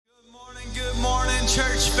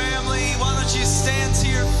family. Why don't you stand to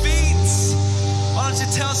your feet? Why don't you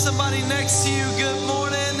tell somebody next to you good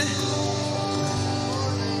morning?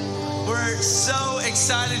 We're so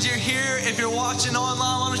excited you're here. If you're watching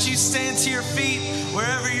online, why don't you stand to your feet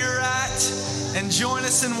wherever you're at and join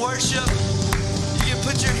us in worship. You can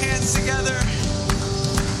put your hands together,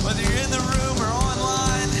 whether you're in the room or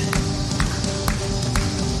online.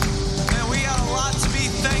 Man, we got a lot to be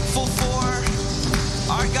thankful for.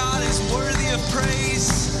 Our God is worthy of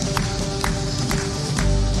praise.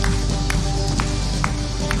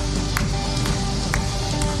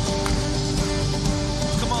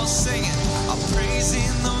 Come on, sing it. I'll praise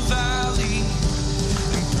in the valley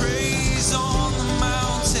and praise on the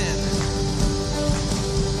mountain.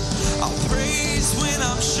 I'll praise when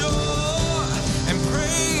I'm sure and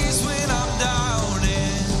praise when I'm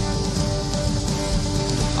doubting.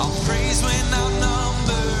 I'll praise when I'm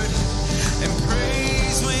numbered and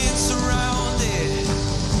praise when surrounded.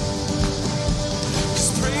 'Cause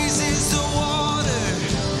praise is the water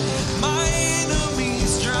my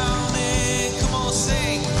enemies drowning. Come on,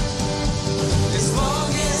 sing. As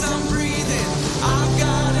long as I'm breathing, I've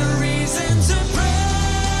got a reason to praise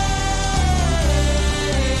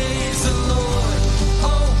the Lord,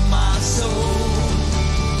 oh my soul.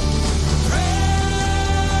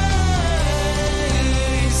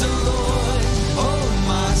 Praise the Lord, oh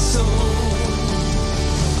my soul.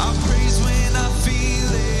 I praise when I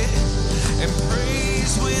feel it and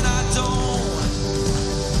praise when I don't.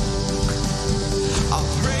 I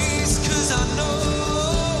praise 'cause I know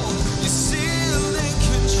you're still in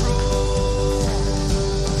control.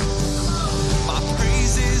 My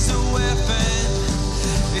praise is a weapon.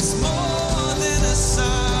 It's more than a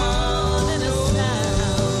sound.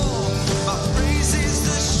 My praise is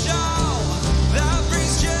the shout that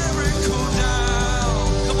brings Jericho down.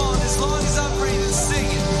 Come on, as long as I'm breathing, sing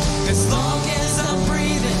it. As long as I'm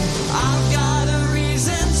breathing, I've got a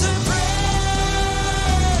reason to praise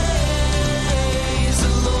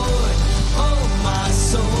the Lord, oh my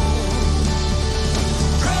soul.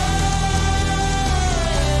 Praise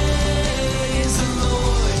the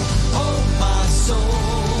Lord, oh my soul.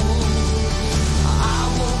 I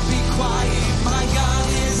won't be quiet, my God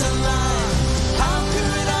is alive. How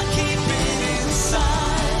could I keep it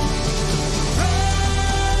inside?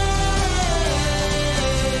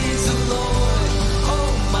 Praise the Lord, oh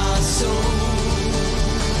my soul.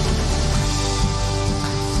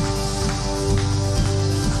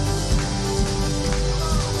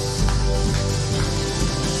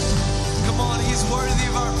 Come on, he's worthy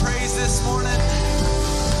of our praise this morning.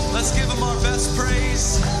 Let's give him our best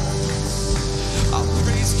praise. I'll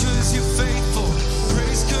praise 'cause you're faithful.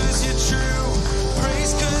 Praise 'cause you're true.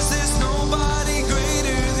 Praise 'cause there's nobody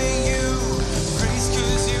greater than you. Praise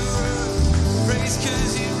 'cause you rule. Praise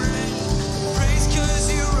 'cause you reign. Praise 'cause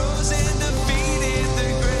you rose and defeated the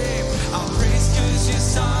grave. I'll praise 'cause you're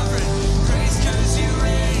sovereign. Praise 'cause you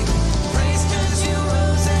reign. Praise 'cause you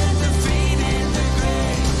rose and defeated the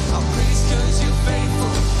grave. I'll praise 'cause you're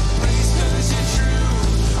faithful. Praise 'cause you're true.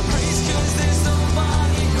 Praise 'cause there's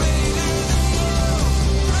nobody greater than you.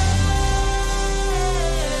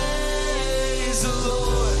 Praise the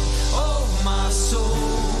Lord, oh my soul.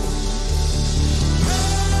 Praise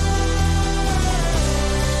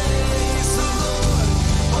the Lord,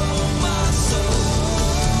 oh my soul.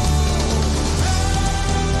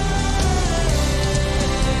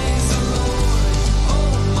 Praise the Lord,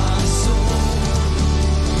 oh my soul.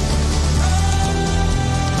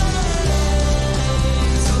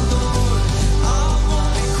 Praise the Lord, I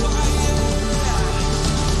won't be quiet.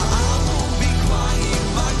 I won't be quiet.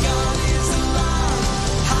 My God is alive.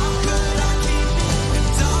 How could I keep it? And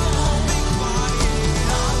I won't be quiet.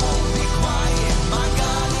 I won't be quiet. My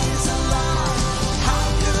God is alive. How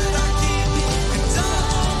could I keep it? And I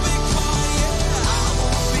won't be quiet. I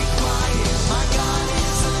won't be quiet. My God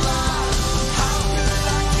is alive. How could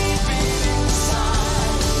I keep it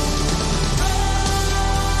inside? Praise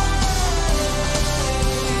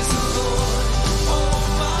the Lord, oh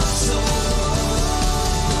my soul.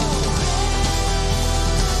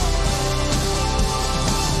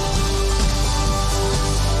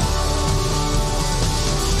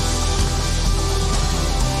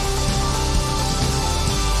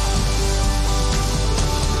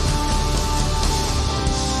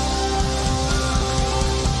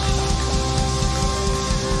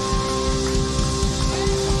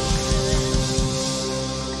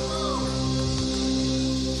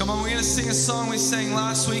 Come on, we're gonna sing a song we sang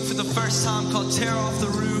last week for the first time called Tear Off the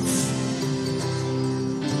Roof.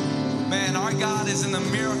 Man, our God is in the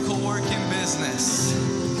miracle working business.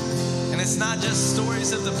 And it's not just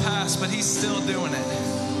stories of the past, but he's still doing it.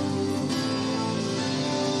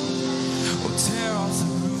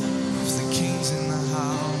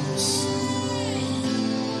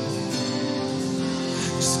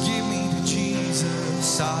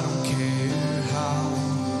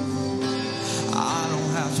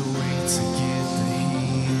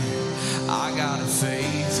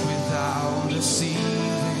 faith without a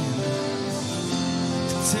ceiling,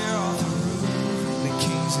 to tear off the roof, the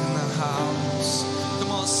king's in the house.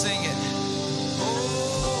 Come on, sing it.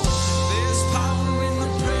 Oh, there's power in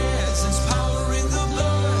the presence, power in the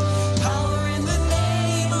blood, power in the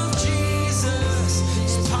name of Jesus.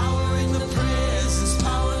 There's power in the presence,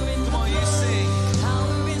 power in the blood. Come on, you sing.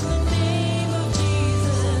 Power in the name of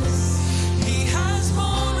Jesus. He has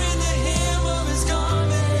more in the hem of his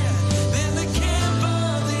garment than the camp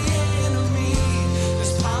of the enemy.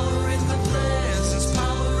 There's power in the presence,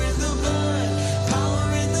 power in the blood, power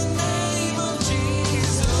in the name of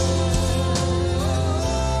Jesus.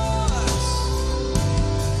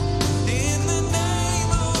 In the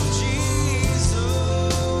name of Jesus.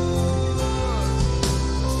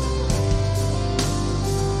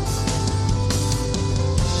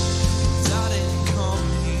 I didn't come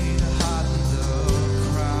here to hide in the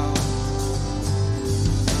crowd,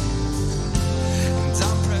 and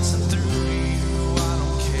I'm pressing through you, I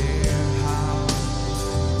don't care how.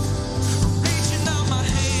 Reaching out my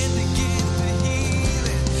hand to get the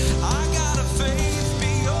healing, I got a faith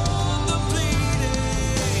beyond the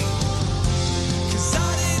bleeding. 'Cause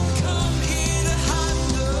I didn't come here to hide in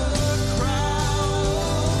the crowd.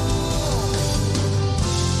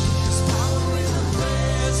 There's power in the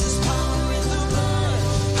presence, power in the blood,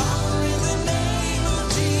 power in the name of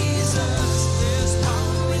Jesus. There's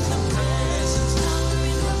power in the presence, power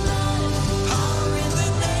in the blood, power in the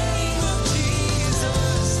name of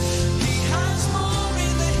Jesus. He has more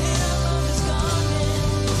in the hem of his garment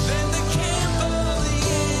than the camp of the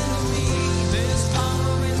enemy. There's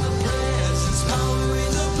power in the presence, power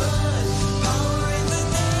in the blood, power in the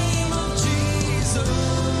name of Jesus.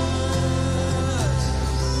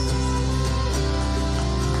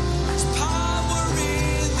 There's power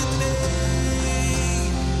in the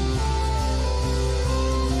name.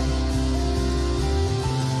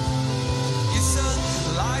 It's a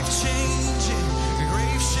life-changing,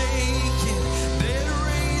 grave-shaking,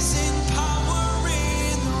 dead-raising power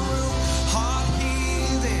in the room.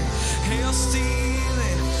 Heart-healing,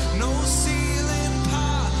 hell-stealing, no ceiling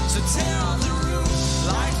power. So tear off the roof.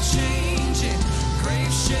 Life-changing,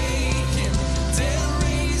 grave-shaking,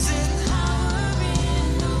 dead-raising power in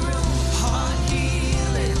the room.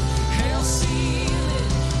 Heart-healing, hell-stealing,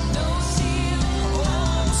 no ceiling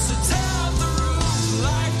power. So tear off the roof.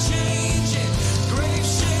 Life-changing,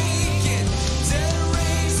 grave-shaking,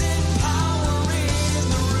 dead-raising power in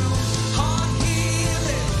the room.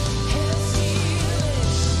 Heart-healing, Hell-stealing.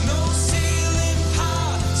 no ceiling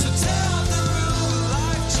power. So tear off the roof.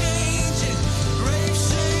 Life-changing,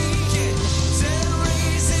 grave-shaking,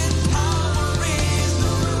 dead-raising power in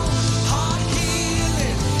the room.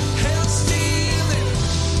 Heart-healing, hell-stealing,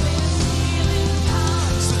 Hell-stealing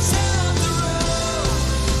power. so tear off the roof.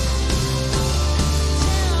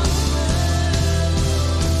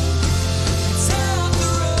 Tear off the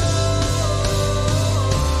roof.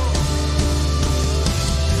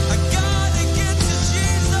 I gotta get to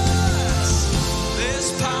Jesus. There's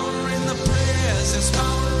power in the presence,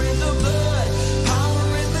 power in the blood, power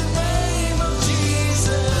in the name of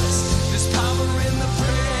Jesus. There's power in the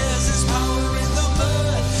presence, power in the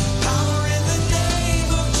blood, power in the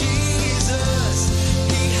name of Jesus.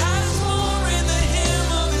 He has more in the hem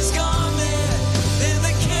of his garment than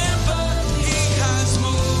the camp of. He has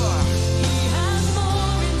more. He has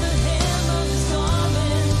more in the hem of his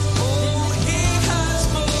garment. Oh, he has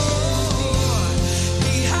more.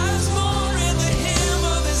 He has more in the hem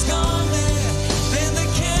of his garment than the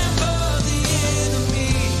camp of the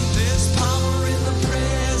enemy. There's power in the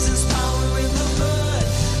presence, power in the blood,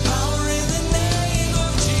 power in the name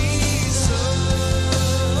of Jesus.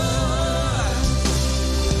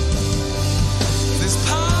 There's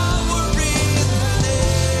power in the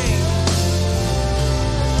name.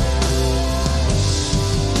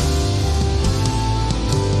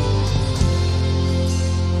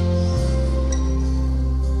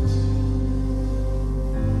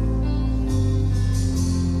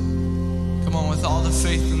 Come on, with all the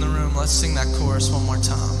faith in the room, let's sing that chorus one more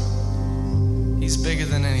time. He's bigger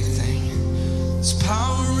than anything. There's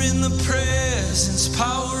power in the presence,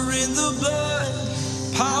 power in the blood,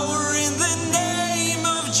 power in the name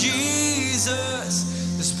of Jesus.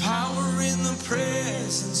 There's power in the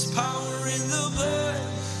presence, power in the blood,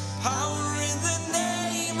 power in the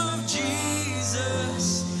name of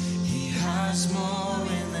Jesus. He has more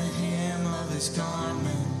in the hem of his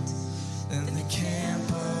garment than the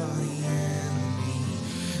camp of the enemy.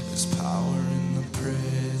 There's power in the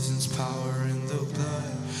presence, power in the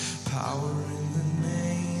blood, power in the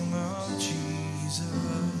name of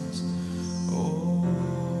Jesus. Oh,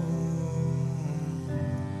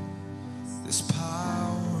 there's power.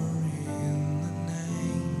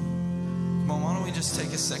 just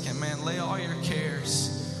take a second, man. Lay all your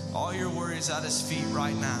cares, all your worries at his feet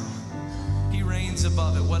right now. He reigns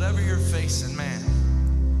above it. Whatever you're facing, man,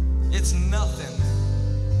 it's nothing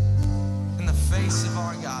in the face of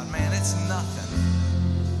our God, man. It's nothing.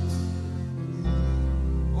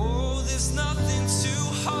 Oh, there's nothing too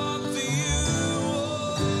hard for you.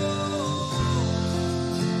 Oh,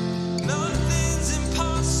 nothing's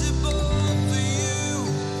impossible for you.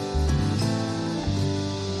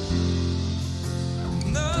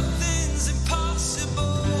 Nothing's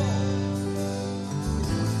impossible.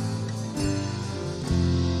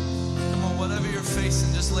 Come on, whatever you're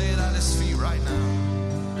facing, just lay it at his feet right now.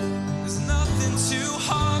 There's nothing too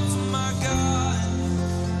hard for my God.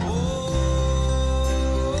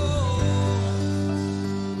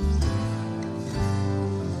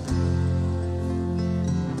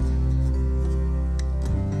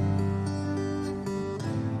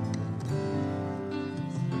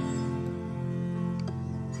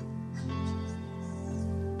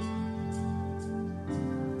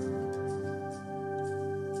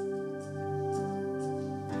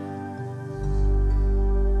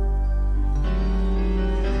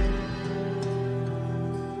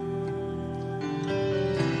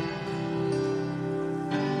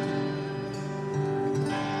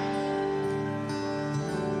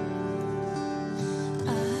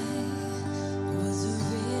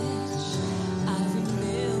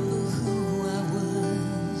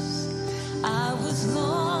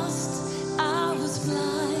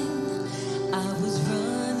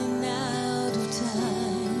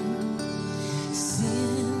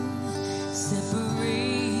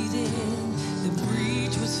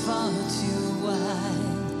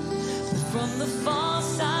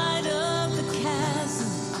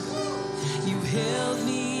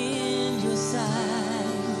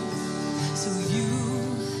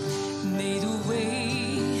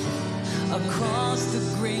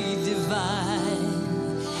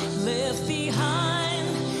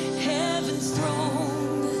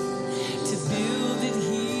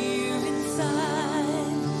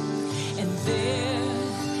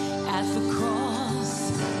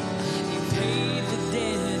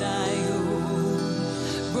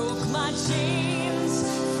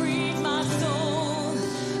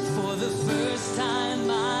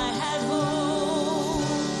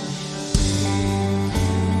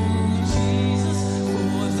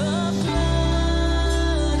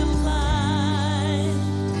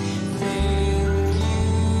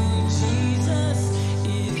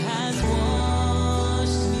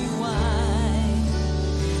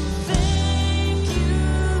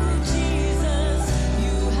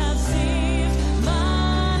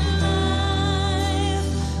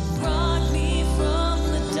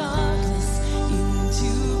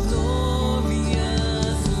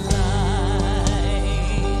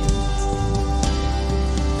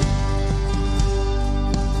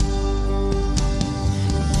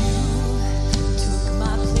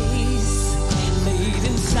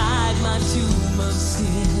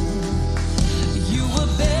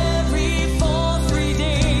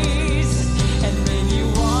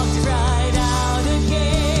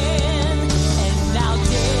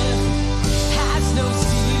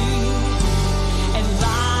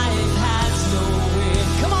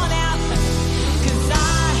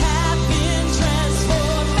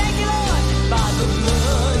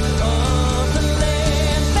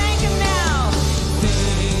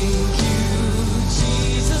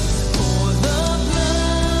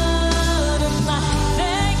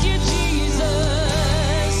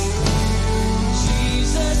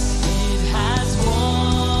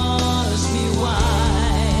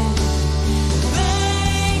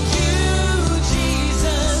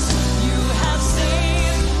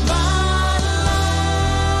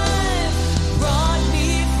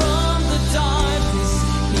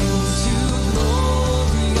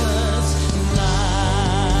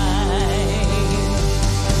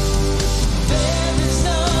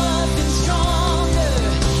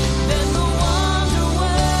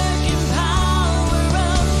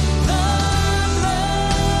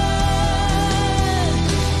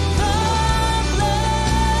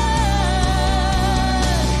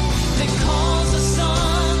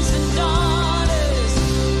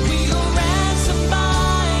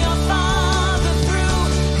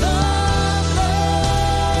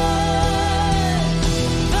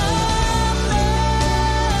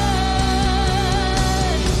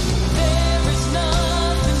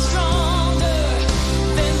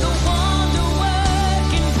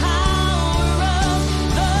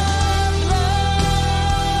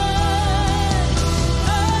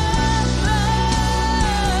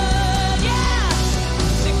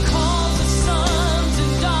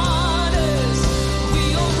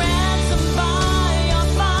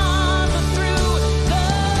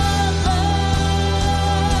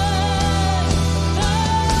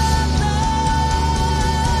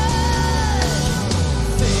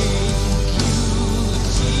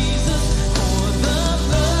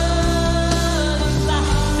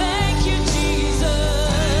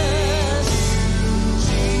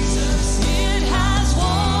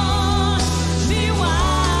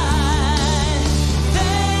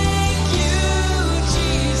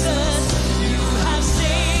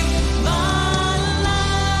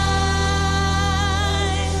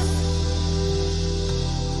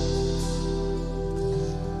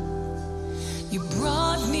 You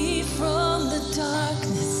brought me from the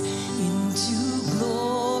darkness into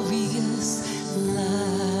glorious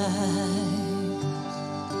light.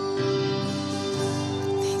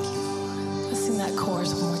 Thank you, Lord. Let's sing that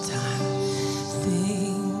chorus one more time.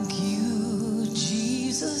 Thank you,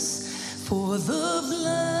 Jesus, for the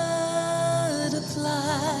blood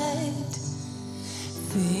applied.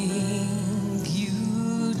 Thank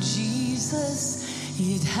you, Jesus,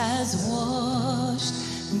 it has washed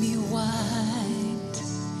me white.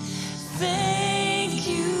 Thank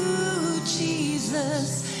you,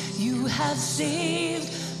 Jesus, you have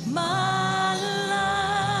saved my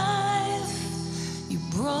life. You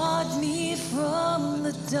brought me from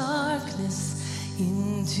the darkness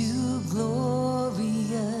into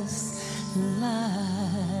glorious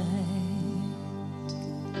light.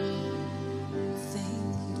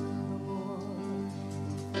 Thank you, Lord.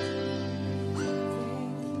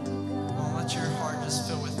 Come on, let your heart just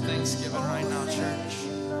fill with thanksgiving right now, church.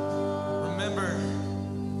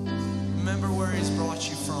 Remember where he's brought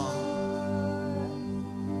you from.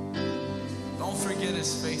 Don't forget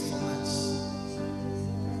his faithfulness.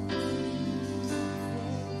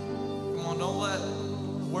 Come on, don't let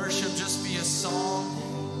worship just be a song.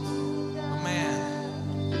 But man,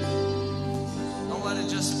 don't let it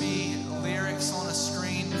just be lyrics on a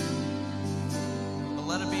screen, but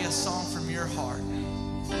let it be a song from your heart.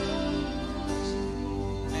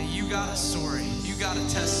 Man, you got a story. You got a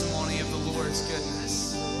testimony of the Lord's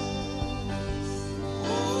goodness.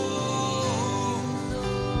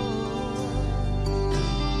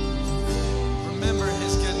 Remember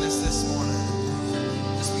his goodness this morning.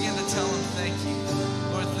 Just begin to tell him thank you.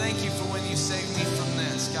 Lord, thank you for when you saved me from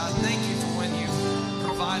this. God, thank you for when you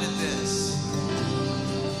provided this.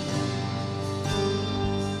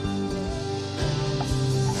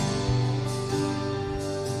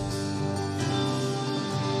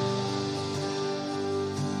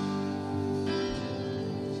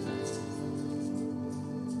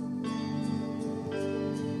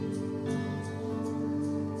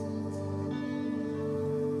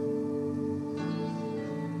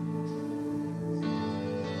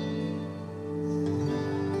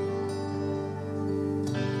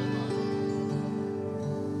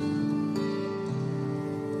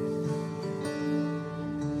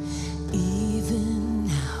 Even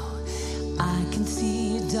now, I can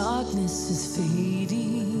see darkness is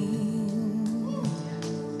fading.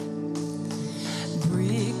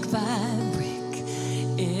 Brick by brick,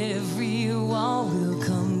 every wall will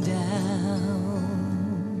come down.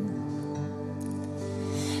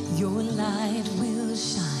 Your light will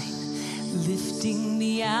shine, lifting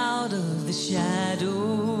me out of the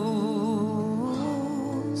shadows.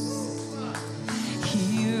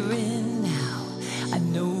 Here and now, I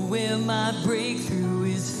know where my breakthrough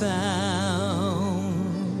is found.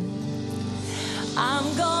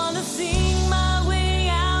 I'm gonna sing my way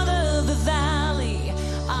out of the valley.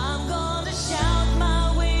 I'm gonna shout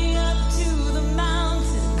my way up to the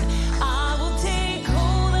mountain. I will take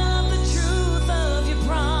hold of the truth of your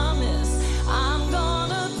promise. I'm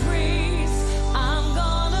gonna praise, I'm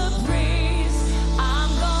gonna praise,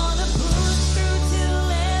 I'm gonna push through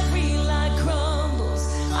till every light crumbles.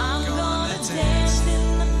 I'm gonna dance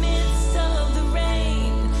in the midst of the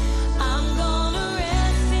rain. I'm gonna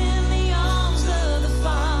rest in the arms of the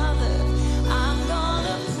Father.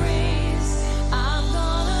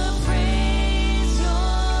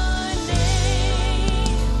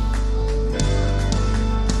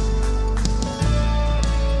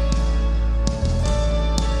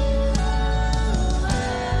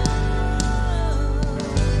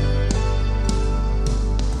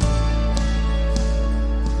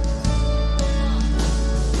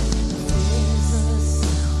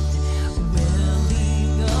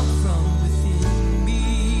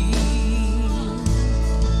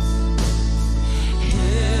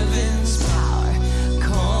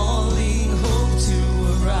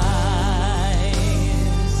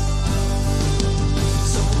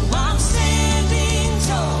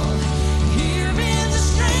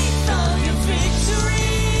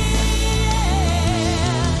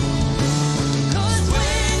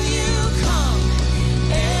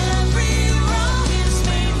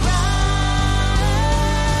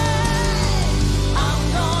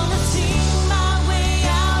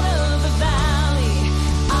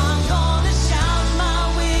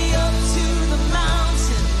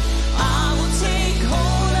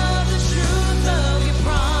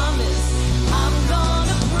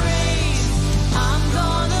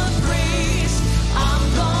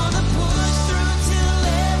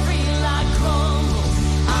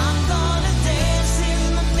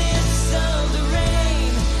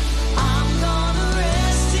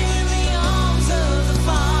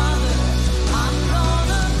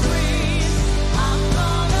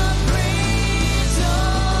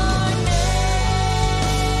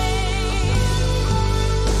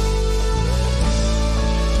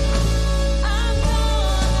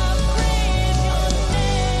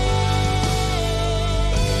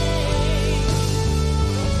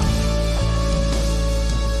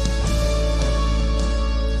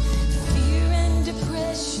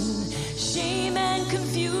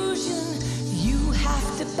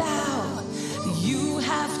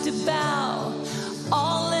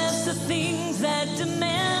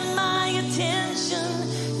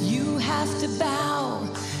 to bow.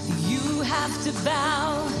 You have to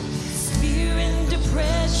bow. Fear and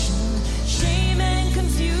depression, shame and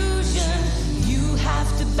confusion. You have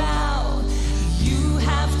to bow. You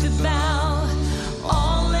have to bow.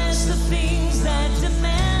 All less the things that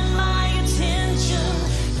demand my attention.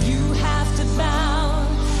 You have to bow.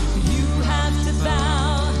 You have to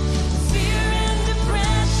bow. Fear and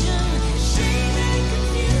depression, shame and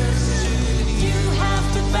confusion. You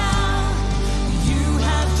have to bow. You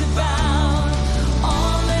have to bow.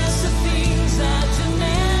 All less the things that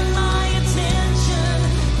demand my attention.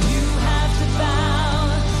 You have to bow.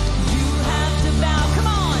 You have to bow. Come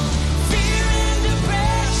on. Fear and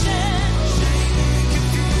depression.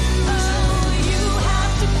 Oh, you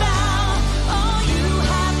have to bow. Oh, you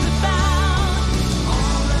have to bow.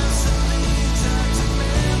 All less the things that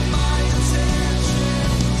demand my attention.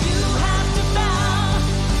 You have to bow.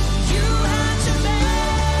 You have to bow.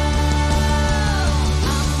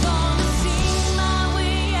 I'm gonna sing my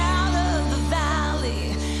way out of the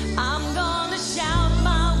valley. I'm gonna shout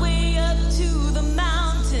my way up to the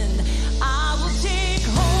mountain. I will take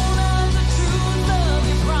hold of the truth of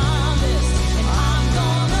your promise. And I'm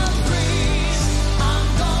gonna praise. I'm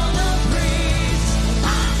gonna praise.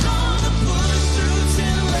 I'm gonna push through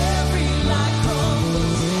till every light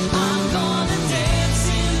crumbles. I'm gonna dance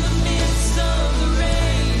in the midst of the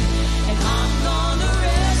rain. And I'm gonna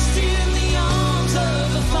rest in the arms of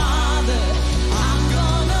the Father. I'm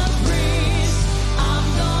gonna praise. I'm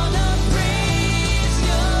gonna praise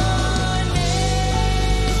your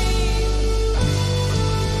name.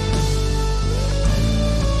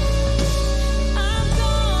 I'm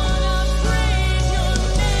gonna praise your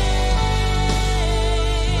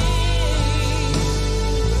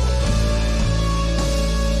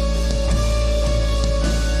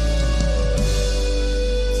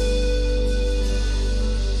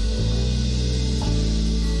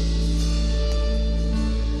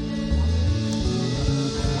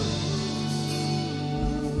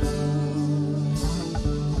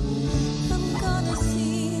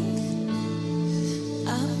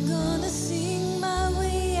I'm gonna sing my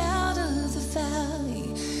way out of the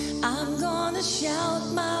valley. I'm gonna shout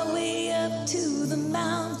my way up to the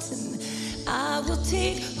mountain. I will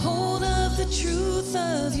take hold of the truth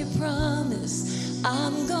of your promise.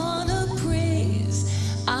 I'm gonna praise.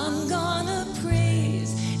 I'm gonna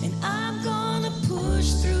praise. And I'm gonna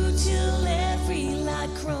push through till every light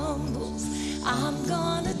crumbles. I'm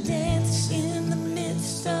gonna dance in the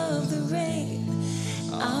midst of the rain.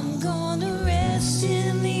 I'm gonna rest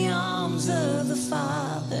in the arms of the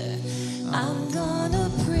Father. I'm gonna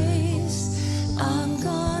praise. I'm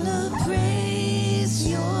gonna praise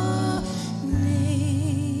your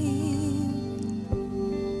name.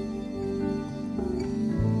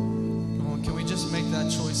 Come on, can we just make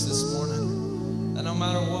that choice this morning? That no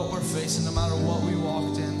matter what we're facing, no matter what we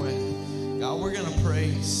walked in with, God, we're going to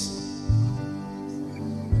praise.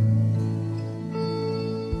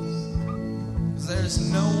 Because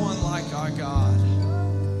there's no one like our God.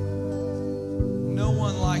 No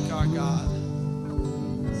one like our God.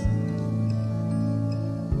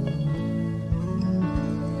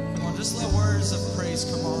 Come on, just let words of praise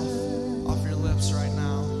come off your lips right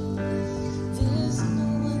now. There's no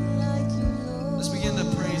one like you, Lord. Just begin to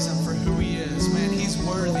praise him for who he is. Man, he's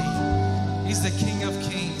worthy. He's the King of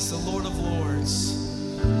Kings, the Lord of Lords.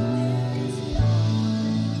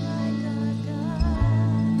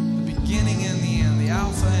 The beginning and the end, the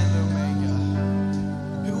Alpha and Omega.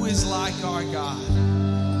 Who is like our God?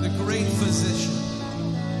 The great physician.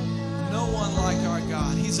 No one like our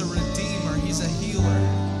God. He's a redeemer. He's a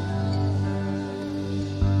healer.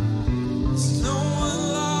 There's no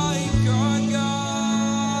one like our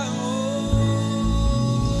God.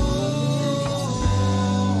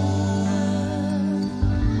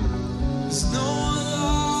 There's no one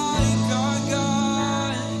like our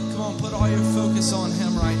God. Come on, put all your focus on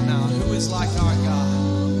him right now. Who is like our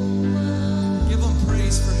God? Give him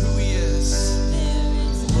praise for who he is.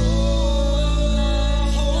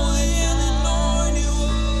 Holy and anointed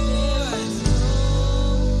one.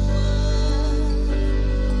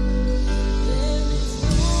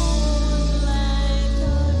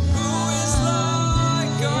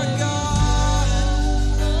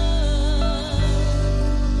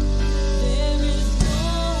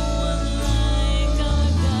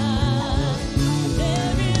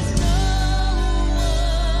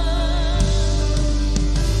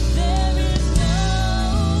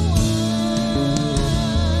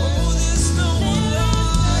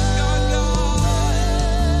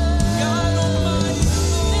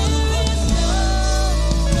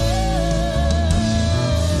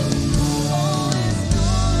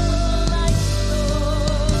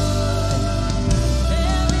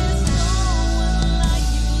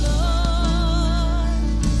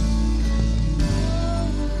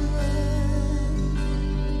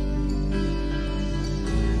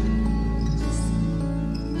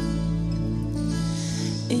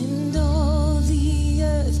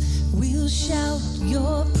 shout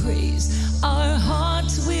your praise. Our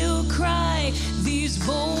hearts will cry. These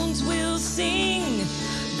bones will sing.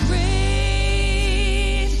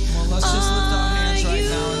 Great. Come on, let's just lift our hands right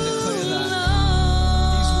now and declare that.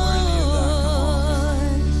 He's worthy of that.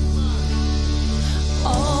 Come on.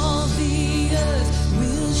 All the earth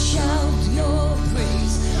will shout your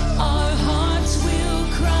praise. Our hearts will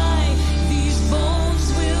cry. These bones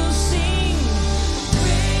will sing.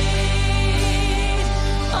 Great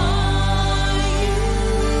are you,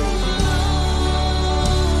 Lord.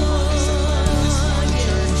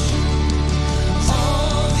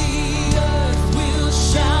 All the earth will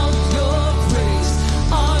shout your praise.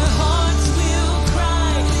 Our hearts will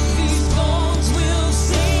cry. These bones will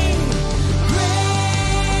sing. Great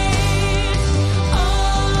are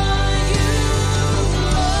you,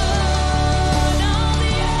 Lord. All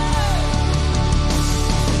the earth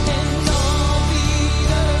and all the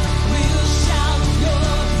earth will shout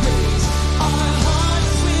your praise. Our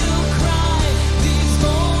hearts will cry. These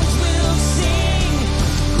bones will sing.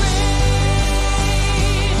 Great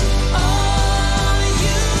are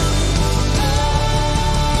you, Lord.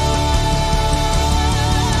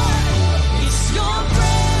 It's your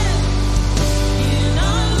breath in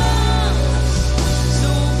our lungs, so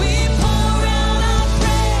we pour out our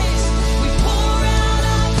praise. We pour out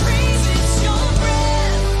our praise. It's your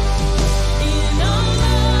breath in our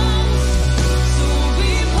lungs, so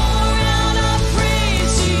we pour out our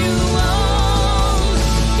praise to you.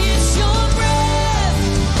 It's your breath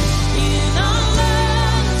in our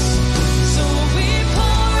lungs, so we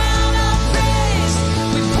pour out our praise.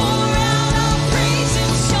 We pour out our praise.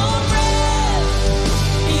 It's your breath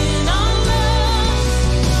in our lungs,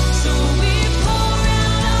 so we pour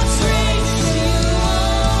out our praise to you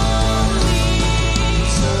only.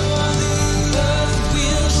 So the earth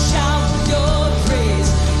will shout your praise.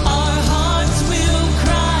 Our hearts will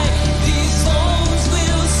cry. These bones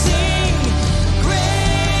will sing. Great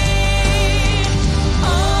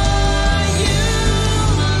are you,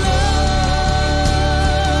 Lord.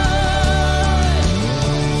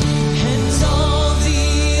 And all the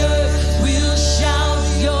earth will shout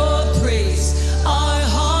your praise. Our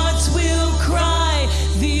hearts will cry.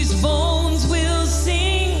 These bones will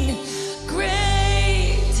sing.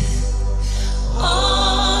 Great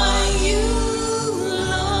are you,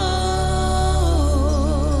 Lord.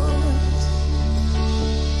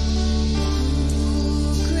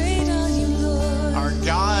 Great are you, Lord. Our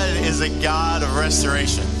God is a God of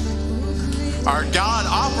restoration. Our God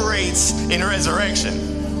operates in resurrection.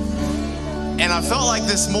 And I felt like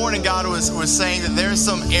this morning God was saying that there's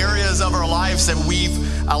some areas of our lives that we've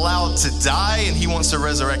allowed to die, and He wants to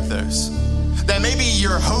resurrect those. That maybe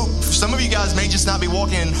your hope, some of you guys may just not be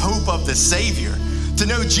walking in hope of the Savior. To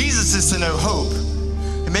know Jesus is to know hope.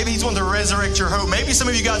 And maybe He's wanting to resurrect your hope. Maybe some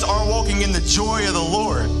of you guys are walking in the joy of the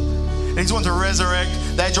Lord. And He's wanting to resurrect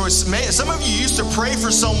that joy. Some of you used to pray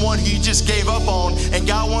for someone who you just gave up on, and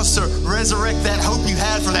God wants to resurrect that hope you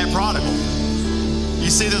had for that prodigal. You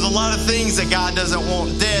see, there's a lot of things that God doesn't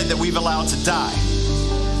want dead that we've allowed to die.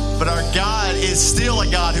 But our God is still a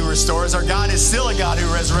God who restores. Our God is still a God who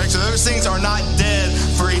resurrects. So those things are not dead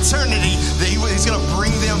for eternity. He's going to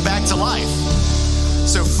bring them back to life.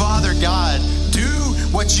 So Father God, do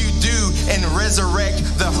what you do and resurrect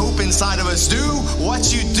the hope inside of us. Do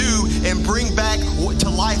what you do and bring back to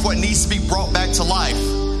life what needs to be brought back to life.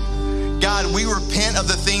 God, we repent of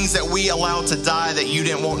the things that we allowed to die that you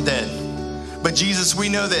didn't want dead. But Jesus, we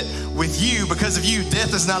know that with you, because of you,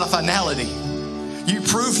 death is not a finality. You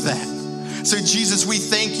proved that. So Jesus, we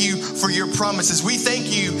thank you for your promises. We thank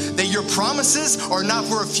you that your promises are not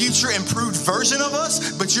for a future improved version of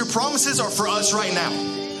us, but your promises are for us right now.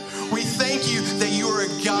 We thank you that you are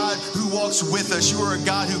a God who walks with us. You are a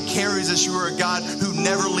God who carries us. You are a God who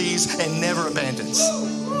never leaves and never abandons.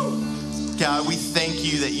 God, we thank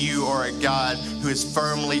you that you are a God who has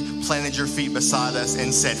firmly planted your feet beside us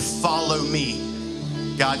and said, follow me.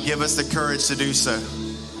 God, give us the courage to do so.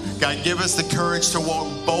 God, give us the courage to walk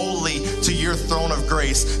boldly to your throne of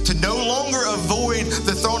grace, to no longer avoid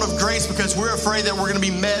the throne of grace because we're afraid that we're going to be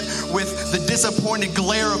met with the disappointed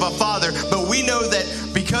glare of a father. But we know that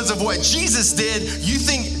because of what Jesus did, you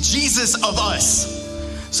think Jesus of us.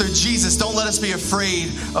 So Jesus, don't let us be afraid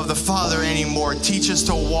of the Father anymore. Teach us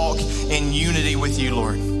to walk in unity with you,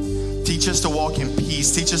 Lord. Teach us to walk in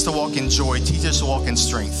peace. Teach us to walk in joy. Teach us to walk in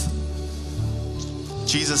strength.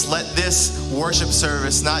 Jesus, let this worship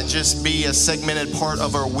service not just be a segmented part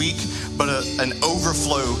of our week, but an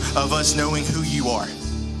overflow of us knowing who you are.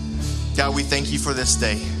 God, we thank you for this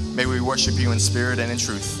day. May we worship you in spirit and in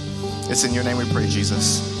truth. It's in your name we pray,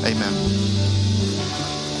 Jesus. Amen.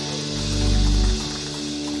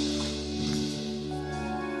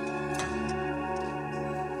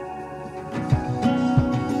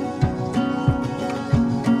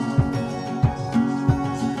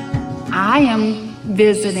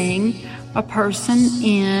 visiting a person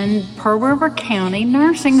in Pearl River County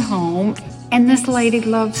nursing home, and this lady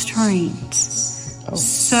loves trains.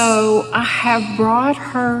 So I have brought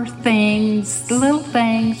her things, little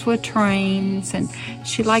things with trains, and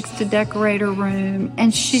she likes to decorate her room,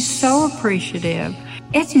 and she's so appreciative.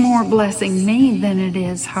 It's more blessing me than it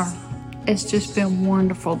is her. It's just been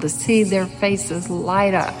wonderful to see their faces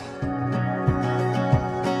light up.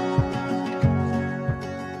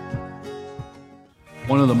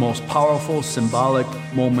 One of the most powerful, symbolic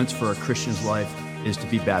moments for a Christian's life is to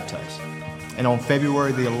be baptized. And on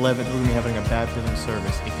February the 11th, we're going to be having a baptism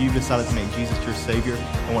service. If you've decided to make Jesus your Savior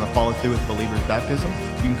and want to follow through with believer's baptism,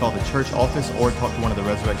 you can call the church office or talk to one of the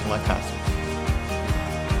Resurrection Life pastors.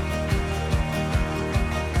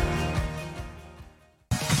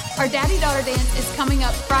 Our Daddy-Daughter Dance is coming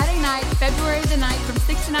up Friday night, February the 9th from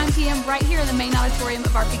 6 to 9 p.m. right here in the main auditorium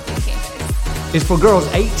of our Hickman campus. It's for girls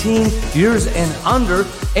 18 years and under,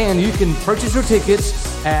 and you can purchase your tickets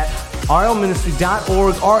at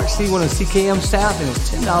rlministry.org or see one of the CKM staff, and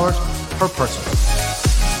it's $10 per person.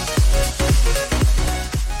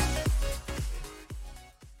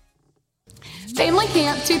 Family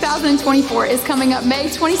Camp 2024 is coming up May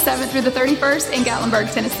 27th through the 31st in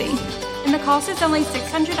Gatlinburg, Tennessee. And the cost is only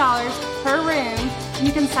 $600 per room.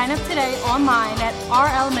 You can sign up today online at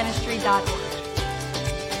rlministry.org.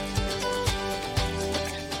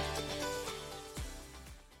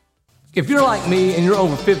 If you're like me and you're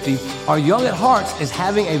over 50, our Young at Hearts is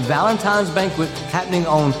having a Valentine's banquet happening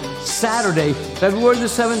on Saturday, February the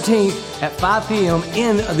 17th at 5 p.m.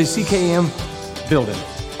 in the CKM building.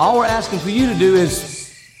 All we're asking for you to do is,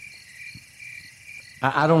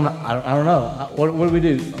 I don't know. What do we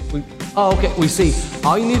do? Okay, we see.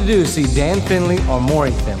 All you need to do is see Dan Finley or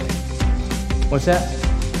Maury Finley. What's that?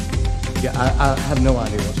 Yeah, I have no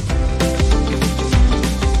idea what's going on.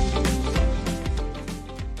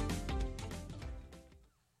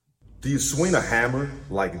 Do you swing a hammer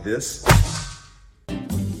like this?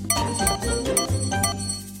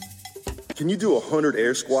 Can you do 100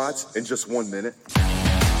 air squats in just 1 minute?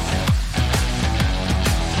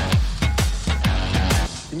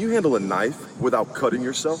 Can you handle a knife without cutting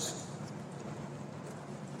yourself?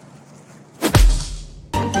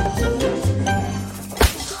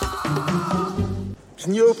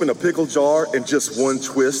 Can you open a pickle jar in just one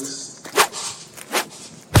twist?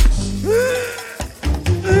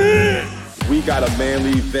 We got a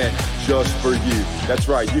manly event just for you. That's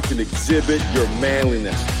right, you can exhibit your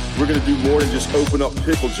manliness. We're gonna do more than just open up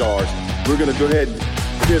pickle jars. We're gonna go ahead and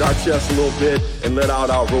hit our chest a little bit and let out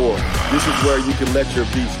our roar. This is where you can let your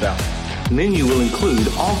beast out. The menu will include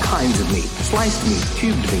all kinds of meat, sliced meat,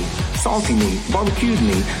 cubed meat, salty meat, barbecued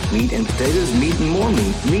meat, meat and potatoes, meat and more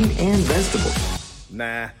meat, meat and vegetables.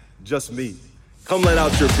 Nah, just meat. Come let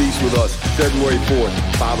out your beast with us February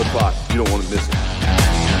 4th, 5 o'clock. You don't want to miss it.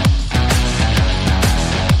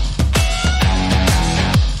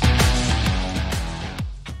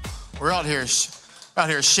 We're out here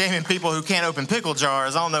shaming people who can't open pickle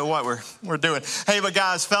jars. I don't know what we're doing. Hey, but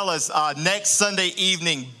guys, fellas, next Sunday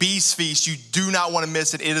evening, Beast Feast. You do not want to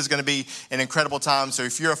miss it. It is going to be an incredible time. So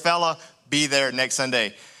if you're a fella, be there next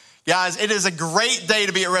Sunday. Guys, it is a great day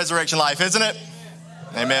to be at Resurrection Life, isn't it?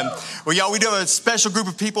 Amen. Well, y'all, we do have a special group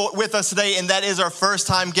of people with us today, and that is our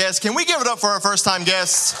first-time guests. Can we give it up for our first-time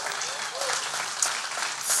guests?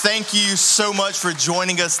 Thank you so much for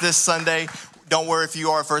joining us this Sunday. Don't worry if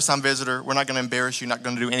you are a first-time visitor. We're not going to embarrass you, not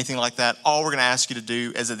going to do anything like that. All we're going to ask you to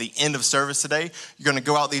do is at the end of service today, you're going to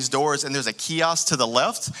go out these doors, and there's a kiosk to the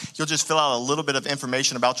left. You'll just fill out a little bit of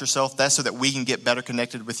information about yourself. That's so that we can get better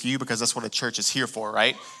connected with you, because that's what a church is here for,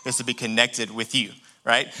 right? Is to be connected with you.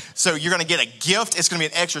 Right? So you're going to get a gift. It's going to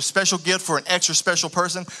be an extra special gift for an extra special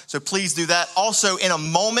person. So please do that. Also, in a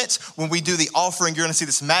moment when we do the offering, you're going to see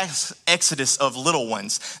this mass exodus of little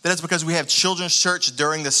ones. That is because we have children's church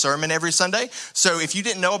during the sermon every Sunday. So if you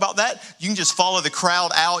didn't know about that, you can just follow the crowd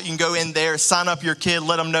out. You can go in there, sign up your kid,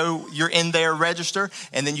 let them know you're in there, register,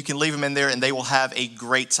 and then you can leave them in there and they will have a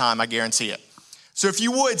great time. I guarantee it. So if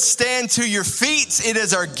you would stand to your feet, it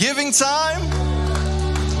is our giving time.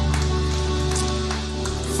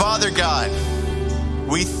 Father God,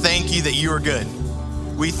 we thank you that you are good.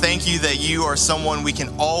 We thank you that you are someone we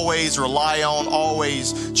can always rely on,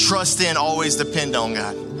 always trust in, always depend on,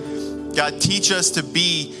 God. God, teach us to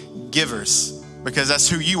be givers, because that's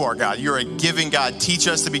who you are, God. You're a giving God. Teach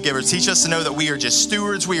us to be givers. Teach us to know that we are just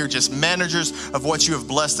stewards. We are just managers of what you have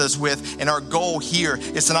blessed us with. And our goal here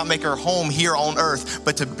is to not make our home here on earth,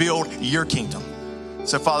 but to build your kingdom.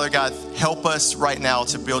 So, Father God, help us right now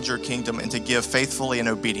to build your kingdom and to give faithfully and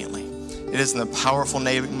obediently. It is in the powerful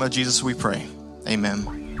name of Jesus we pray.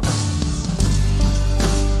 Amen.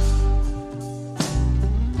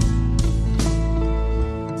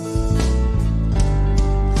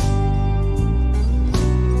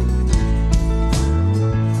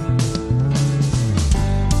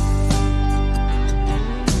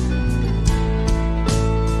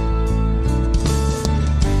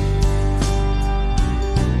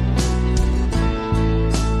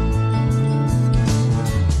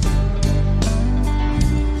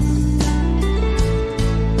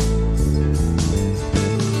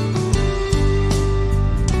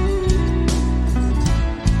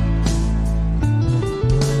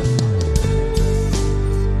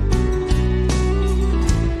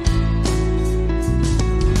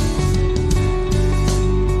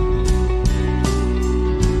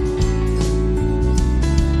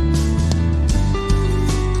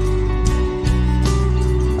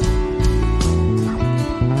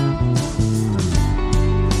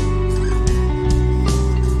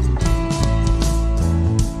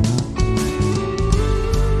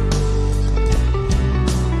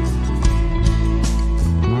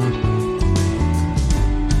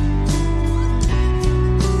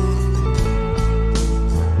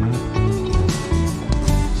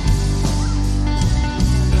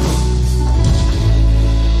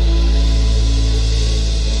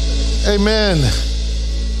 Amen.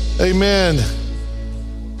 Amen.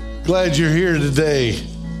 Glad you're here today.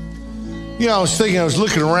 You know, I was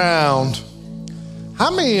looking around.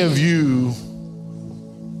 How many of you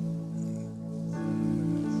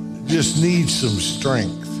just need some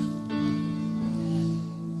strength?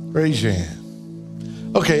 Raise your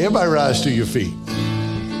hand. Okay, everybody rise to your feet.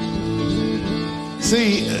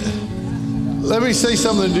 See, let me say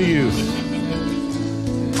something to you.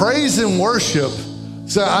 Praise and worship.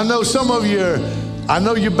 So I know some of you, I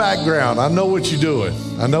know your background. I know what you're doing.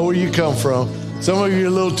 I know where you come from. Some of you are a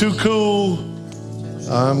little too cool.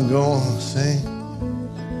 I'm going to sing.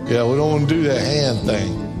 Yeah, we don't want to do that hand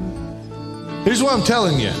thing. Here's what I'm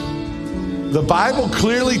telling you. The Bible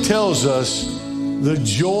clearly tells us the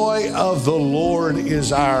joy of the Lord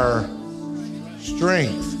is our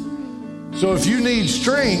strength. So if you need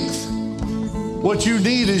strength, what you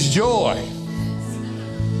need is joy.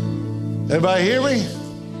 Everybody hear me?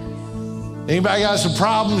 Anybody got some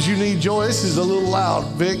problems you need joy? This is a little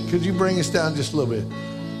loud. Vic, could you bring us down just a little bit?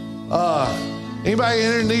 Anybody in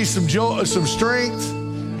there needs some joy, some strength?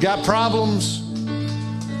 Got problems?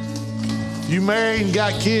 You married and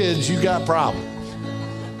got kids, you got problems.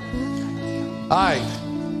 All right,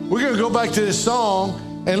 we're going to go back to this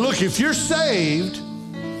song. And look, if you're saved,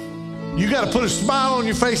 you got to put a smile on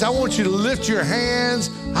your face. I want you to lift your hands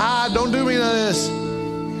high. Don't do me none of this.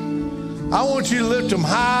 I want you to lift them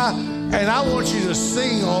high, and I want you to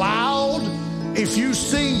sing loud. If you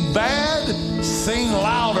sing bad, sing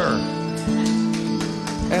louder.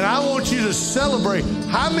 And I want you to celebrate.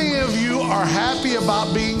 How many of you are happy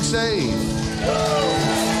about being saved?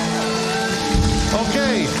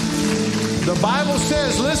 Okay, the Bible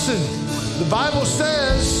says, listen, the Bible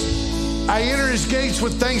says, I enter his gates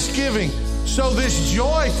with thanksgiving. So this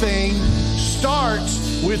joy thing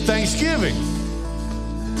starts with thanksgiving.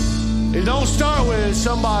 It don't start with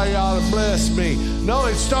somebody ought to bless me. No,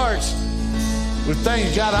 it starts with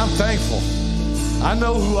thanks. God, I'm thankful. I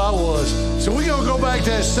know who I was. So we're going to go back to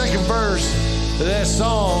that second verse of that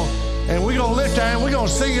song, and we're going to lift our hand. We're going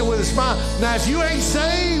to sing it with a smile. Now, if you ain't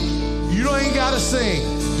saved, you ain't got to sing.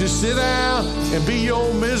 Just sit down and be your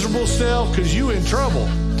old miserable self because you in trouble.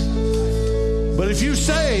 But if you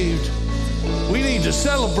saved, we need to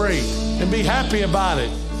celebrate and be happy about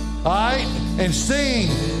it. All right? And sing.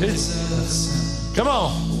 Come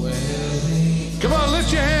on. Come on,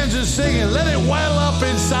 lift your hands and sing it. Let it well up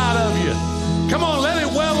inside of you. Come on, let it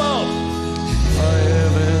well up.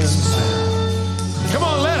 Come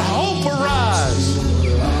on, let hope arise.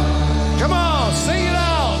 Come on, sing it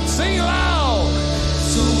out. Sing it loud.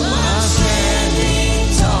 So I'm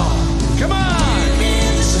standing tall. Come on. Give me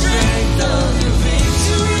the strength of your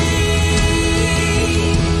victory.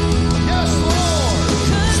 Yes, Lord.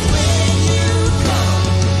 'Cause when you come,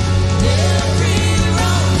 every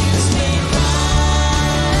wrong is made right.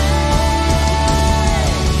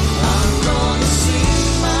 I'm gonna sing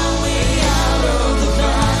my way out of the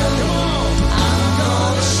valley. I'm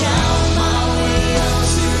gonna shout my way up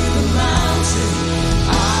to the mountain.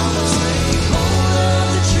 I will take hold of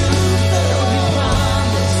the truth that we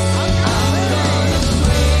promised. I'm gonna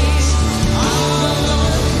praise. I'm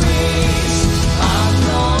gonna praise. I'm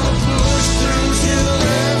gonna push through till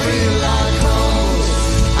every light comes.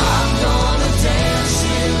 I'm gonna dance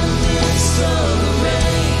in the midst of the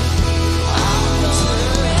rain. I'm gonna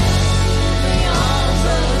rest in the arms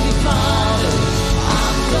of your Father.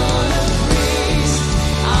 I'm gonna praise.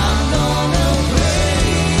 I'm gonna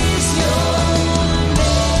praise your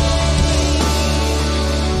name.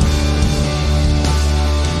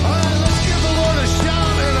 All right, let's give the Lord a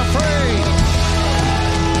shout and a praise.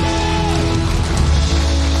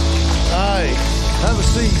 All right, have a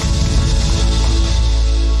seat.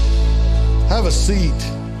 Have a seat.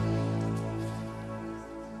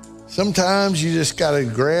 Sometimes you just got to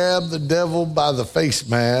grab the devil by the face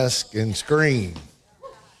mask and scream.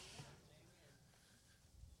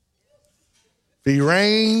 If he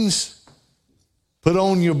reigns, put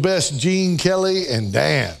on your best Gene Kelly and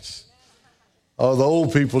dance. Oh, the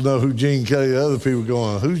old people know who Gene Kelly is. The other people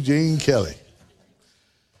going, who's Gene Kelly?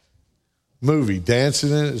 Movie, dancing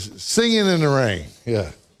in it, singing in the rain.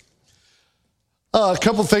 Yeah. A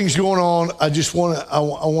couple things going on. I just want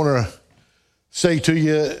to say to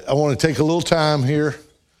you, I want to take a little time here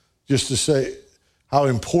just to say how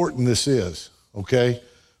important this is, okay?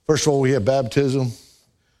 First of all, we have baptism.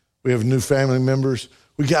 We have new family members.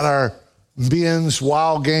 We got our men's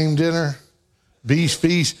wild game dinner, beast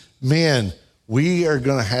feast. Men, we are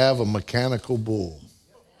going to have a mechanical bull.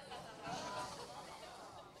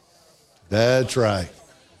 That's right.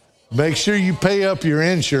 Make sure you pay up your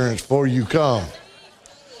insurance before you come.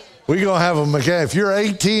 We're going to have a mechanic. If you're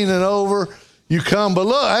 18 and over, you come. But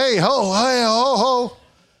look, hey, ho.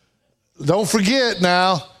 Don't forget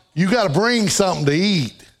now, you got to bring something to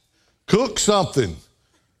eat. Cook something.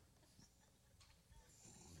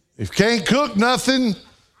 If you can't cook nothing,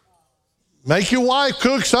 make your wife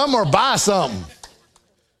cook something or buy something.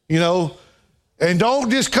 You know, and don't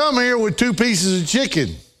just come here with 2 pieces of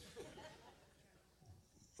chicken.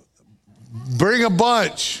 Bring a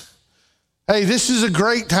bunch. Hey, this is a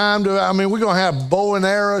great time we're going to have bow and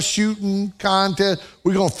arrow shooting contest.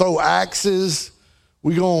 We're going to throw axes.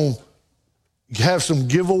 We're going to have some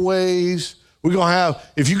giveaways. We're going to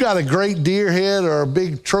have, if you got a great deer head or a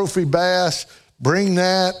big trophy bass, bring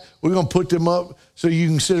that. We're going to put them up so you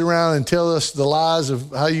can sit around and tell us the lies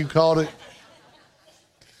of how you caught it.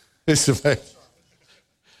 It's amazing.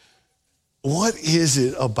 What is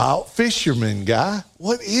it about fishermen, guy?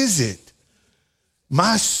 What is it?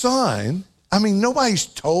 My son, nobody's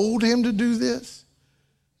told him to do this.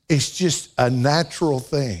 It's just a natural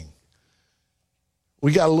thing.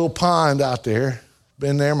 We got a little pond out there.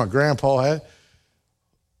 Been there, my grandpa had.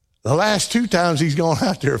 The last 2 times he's gone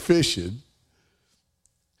out there fishing,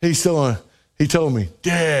 he told me,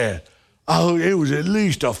 Dad, it was at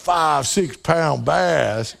least a 5-6 pound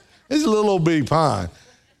bass. It's a little old bitty pond.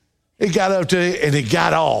 It got up to it and it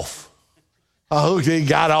got off. I hooked it,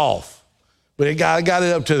 got off. But I got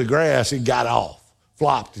it up to the grass, it got off.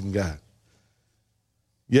 Flopped and got it.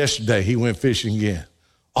 Yesterday, he went fishing again.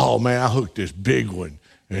 Oh, man, I hooked this big one.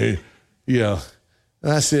 And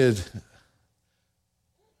I said,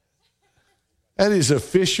 that is a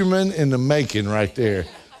fisherman in the making right there.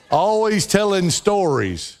 Always telling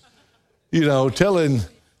stories, telling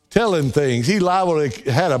things. He liable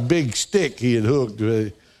to had a big stick he had hooked.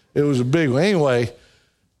 It was a big one. Anyway,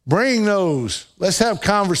 bring those. Let's have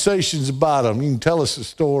conversations about them. You can tell us a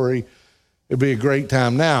story. It'd be a great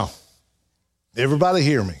time. Now, everybody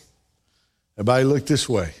hear me. Everybody look this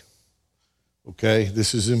way. Okay,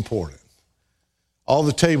 this is important. All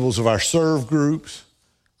the tables of our serve groups,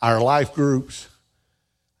 our life groups,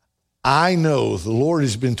 I know the Lord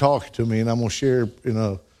has been talking to me, and I'm going to share in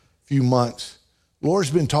a few months. The Lord's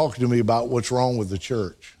been talking to me about what's wrong with the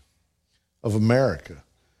church of America.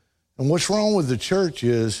 And what's wrong with the church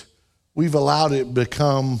is we've allowed it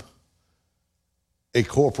become a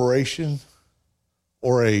corporation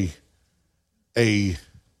or a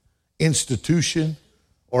institution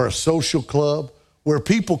or a social club where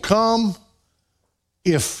people come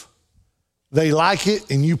if they like it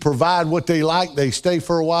and you provide what they like, they stay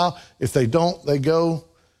for a while. If they don't, they go.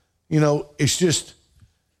 It's just,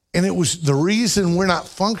 and it was the reason we're not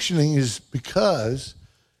functioning is because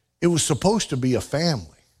it was supposed to be a family.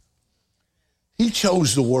 He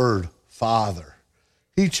chose the word father.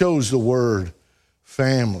 He chose the word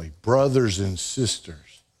family, brothers and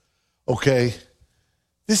sisters. Okay?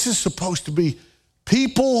 This is supposed to be,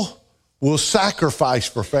 people will sacrifice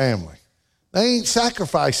for family. They ain't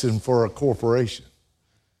sacrificing for a corporation.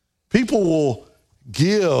 People will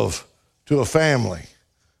give to a family.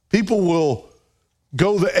 People will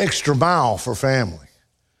go the extra mile for family.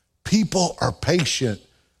 People are patient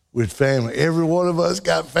with family. Every one of us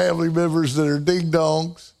got family members that are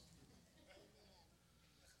ding-dongs.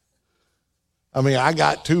 I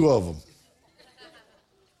got 2 of them.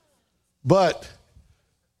 But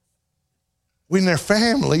when they're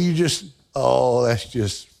family, you just, that's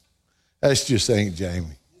just Aunt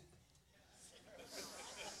Jamie.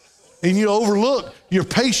 And you overlook, you're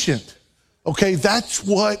patient. Okay, that's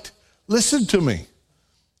what, listen to me.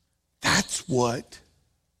 That's what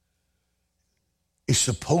it's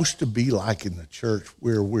supposed to be like in the church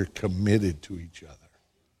where we're committed to each other,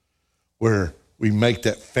 where we make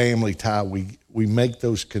that family tie, we make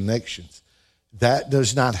those connections. That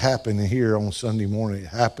does not happen here on Sunday morning. It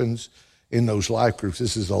happens in those life groups.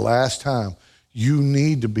 This is the last time you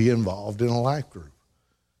need to be involved in a life group.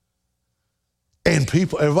 And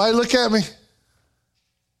people, everybody look at me.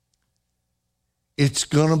 It's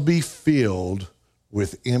going to be filled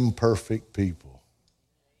with imperfect people.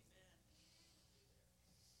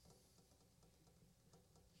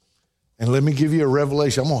 And let me give you a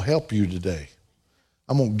revelation. I'm going to help you today.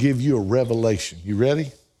 I'm going to give you a revelation. You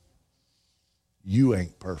ready? You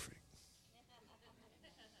ain't perfect.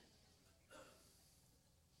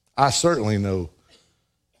 I certainly know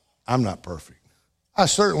I'm not perfect. I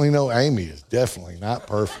certainly know Amy is definitely not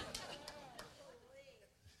perfect.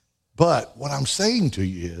 But what I'm saying to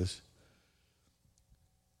you is,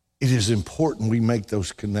 it is important we make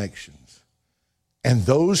those connections. And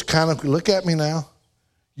those kind of, look at me now,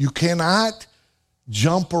 you cannot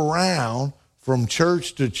jump around from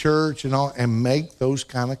church to church and all and make those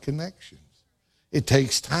kind of connections. It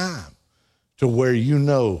takes time to where you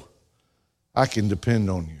know I can depend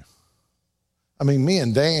on you. I mean, me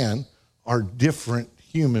and Dan are different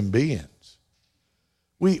human beings.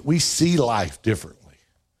 We see life differently.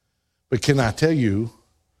 But can I tell you,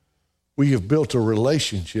 we have built a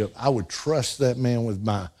relationship. I would trust that man with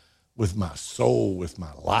my soul, with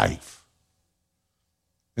my life.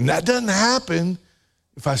 And that doesn't happen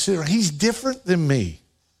if I sit around. He's different than me.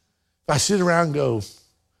 If I sit around and go,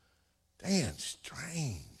 Dan,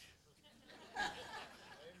 strange.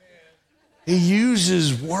 He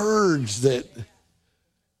uses words that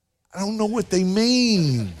I don't know what they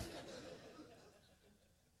mean.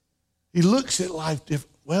 He looks at life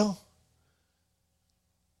different. Well,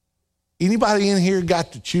 anybody in here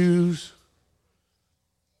got to choose?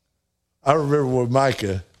 I remember when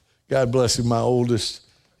Micah, God bless him, my oldest,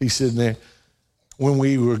 he's sitting there, when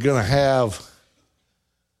we were going to have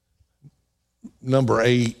number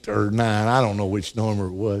 8 or 9, I don't know which number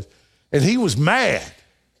it was, and he was mad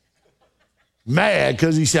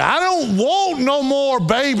because he said, I don't want no more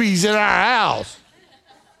babies in our house.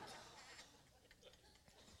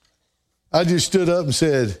 I just stood up and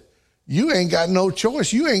said, you ain't got no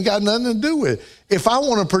choice. You ain't got nothing to do with it. If I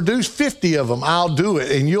want to produce 50 of them, I'll do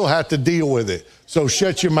it, and you'll have to deal with it. So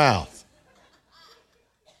shut your mouth.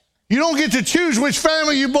 You don't get to choose which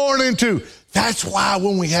family you're born into. That's why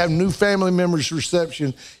when we have new family members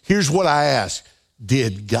reception, here's what I ask.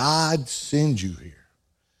 Did God send you here?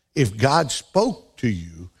 If God spoke to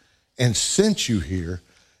you and sent you here,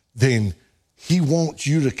 then he wants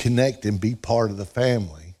you to connect and be part of the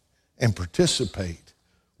family and participate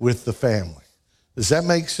with the family. Does that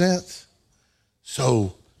make sense?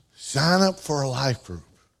 So sign up for a life group.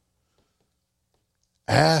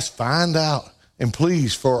 Ask, find out, and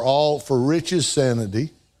please, for Rich's sanity,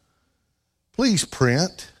 please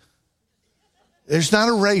print. There's not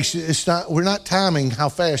a race. We're not timing how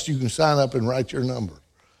fast you can sign up and write your number.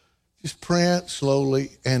 Just print slowly,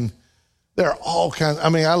 and there are all kinds. I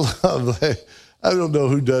mean, I love that. I don't know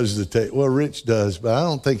who does the tape. Well, Rich does, but I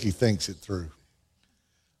don't think he thinks it through.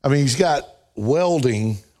 I mean, he's got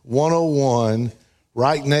welding 101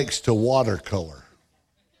 right next to watercolor.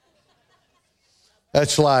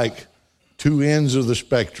 That's like two ends of the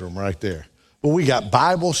spectrum right there. But we got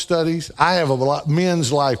Bible studies. I have a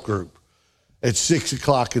men's life group at 6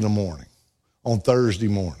 o'clock in the morning on Thursday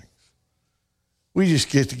mornings. We just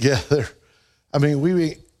get together. I mean,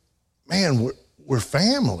 we're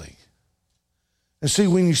family. And see,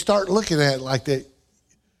 when you start looking at it like that,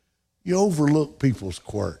 you overlook people's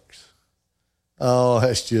quirks. Oh,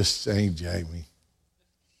 that's just St. Jamie.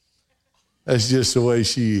 That's just the way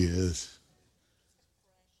she is.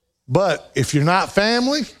 But if you're not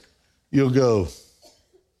family, you'll go,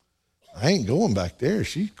 I ain't going back there.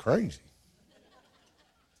 She's crazy.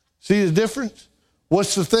 See the difference?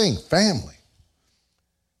 What's the thing? Family.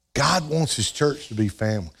 God wants his church to be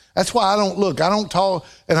family. That's why I don't talk,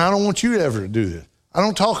 and I don't want you ever to do this. I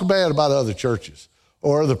don't talk bad about other churches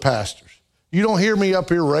or other pastors. You don't hear me up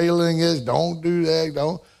here railing it, don't do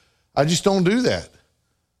that, I just don't do that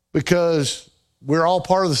because we're all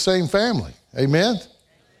part of the same family. Amen?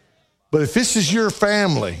 But if this is your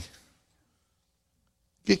family,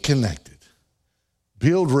 get connected.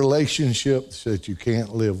 Build relationships that you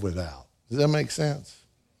can't live without. Does that make sense?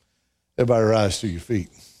 Everybody rise to your feet.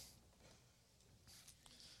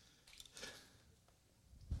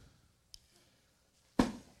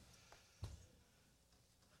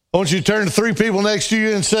 I want you to turn to 3 people next to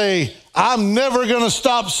you and say, I'm never going to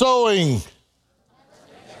stop sowing.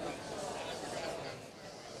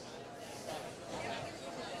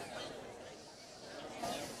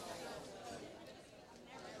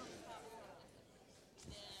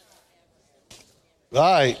 All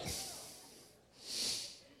right.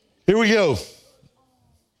 Here we go.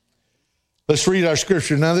 Let's read our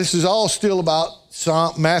scripture. Now, this is all still about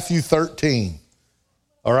Matthew 13.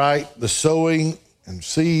 All right? The sowing and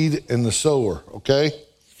seed and the sower, okay?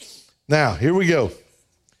 Now, here we go.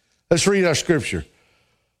 Let's read our scripture.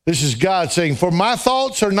 This is God saying, for my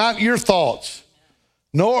thoughts are not your thoughts,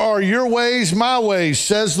 nor are your ways my ways,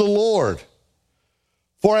 says the Lord.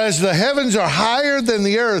 For as the heavens are higher than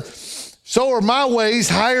the earth, so are my ways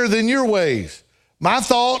higher than your ways, my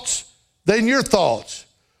thoughts than your thoughts.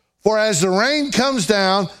 For as the rain comes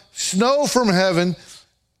down, snow from heaven,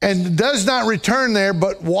 and does not return there,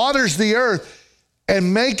 but waters the earth,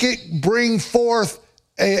 and make it bring forth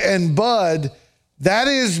and bud, that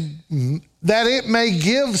it may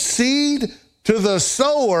give seed to the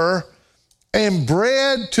sower and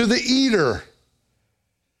bread to the eater.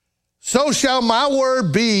 So shall my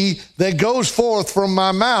word be that goes forth from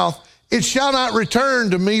my mouth. It shall not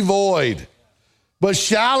return to me void, but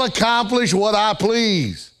shall accomplish what I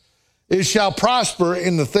please. It shall prosper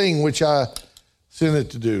in the thing which I sent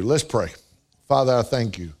it to do. Let's pray. Father, I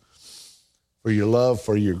thank you for your love,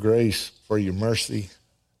 for your grace, for your mercy.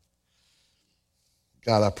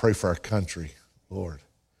 God, I pray for our country, Lord.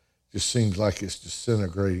 It just seems like it's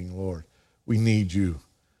disintegrating, Lord. We need you.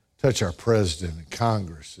 Touch our president and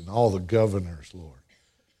Congress and all the governors, Lord.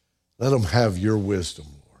 Let them have your wisdom,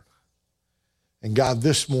 Lord. And God,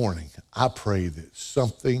 this morning, I pray that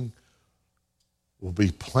something will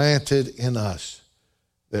be planted in us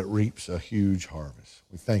that reaps a huge harvest.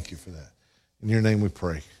 We thank you for that. In your name we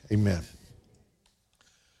pray. Amen.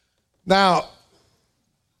 Now,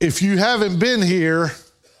 if you haven't been here,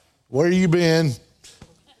 where you been?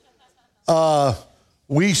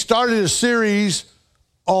 We started a series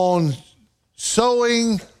on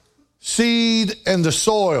sowing, seed, and the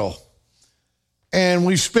soil. And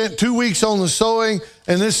we spent 2 weeks on the sowing,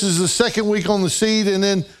 and this is the second week on the seed, and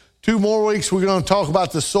then 2 more weeks we're going to talk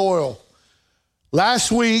about the soil.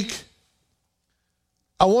 Last week,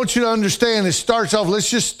 I want you to understand, it starts off, let's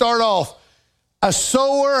just start off. A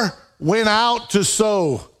sower went out to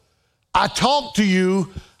sow. I talked to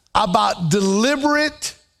you about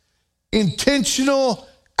deliberate, intentional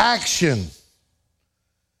action.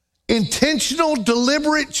 Intentional,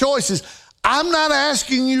 deliberate choices. I'm not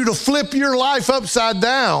asking you to flip your life upside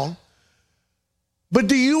down, but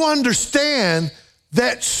do you understand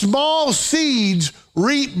that small seeds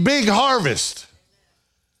reap big harvest?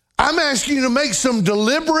 I'm asking you to make some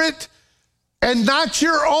deliberate and not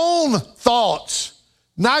your own thoughts,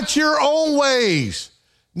 not your own ways,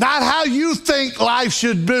 not how you think life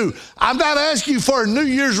should do. I'm not asking you for a New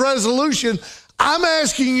Year's resolution. I'm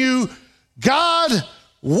asking you, God,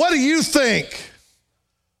 what do you think?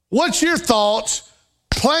 What's your thoughts?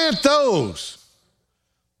 Plant those.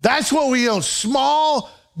 That's what we own.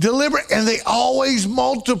 Small, deliberate, and they always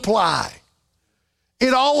multiply.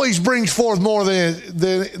 It always brings forth more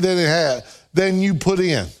than you put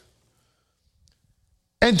in.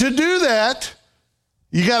 And to do that,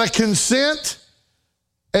 you got to consent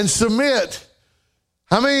and submit.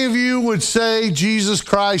 How many of you would say Jesus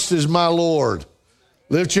Christ is my Lord?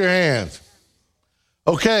 Lift your hand.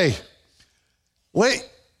 Okay. Wait.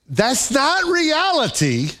 That's not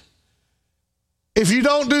reality if you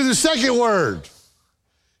don't do the second word.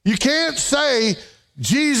 You can't say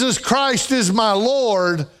Jesus Christ is my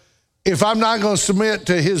Lord if I'm not going to submit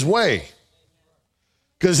to his way,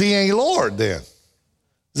 because he ain't Lord then.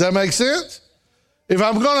 Does that make sense? If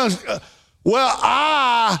I'm going to,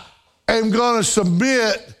 I am going to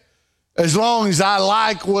submit as long as I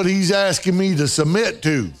like what he's asking me to submit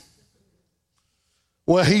to.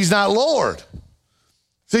 Well, he's not Lord.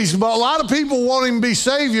 See, a lot of people want him to be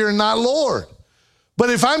Savior and not Lord.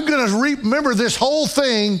 But if I'm going to remember, this whole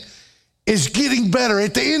thing is getting better.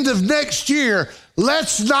 At the end of next year,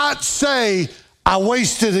 let's not say, I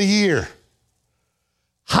wasted a year.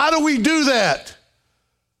 How do we do that?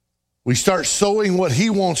 We start sowing what he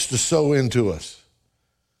wants to sow into us.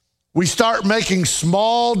 We start making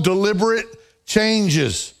small, deliberate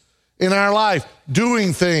changes in our life,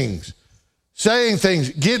 doing things, saying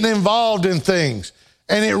things, getting involved in things.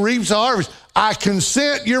 And it reaps a harvest. I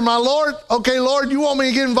consent, you're my Lord. Okay, Lord, you want me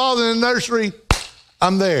to get involved in the nursery?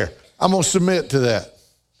 I'm there. I'm going to submit to that.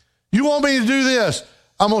 You want me to do this?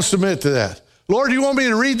 I'm going to submit to that. Lord, you want me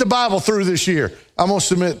to read the Bible through this year? I'm going to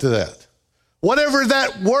submit to that. Whatever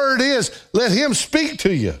that word is, let him speak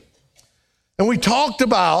to you. And we talked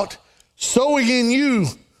about sowing in you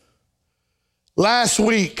last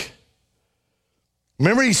week.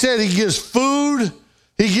 Remember, he said he gives food,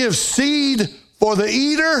 he gives seed for the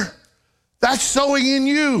eater. That's sowing in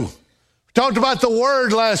you. We talked about the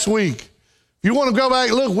word last week. If you want to go back,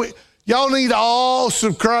 look, y'all need to all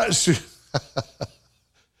subscribe.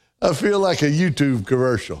 I feel like a YouTube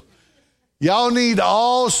commercial. Y'all need to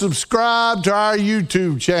all subscribe to our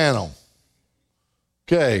YouTube channel.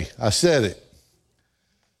 Okay, I said it.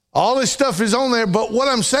 All this stuff is on there, but what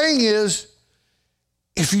I'm saying is,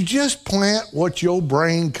 if you just plant what your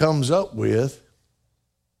brain comes up with,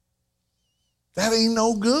 that ain't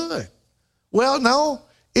no good. Well, no,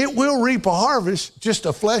 it will reap a harvest, just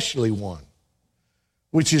a fleshly one,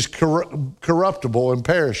 which is corruptible and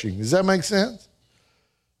perishing. Does that make sense?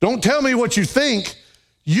 Don't tell me what you think.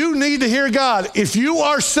 You need to hear God. If you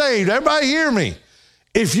are saved, everybody hear me.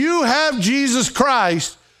 If you have Jesus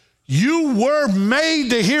Christ, you were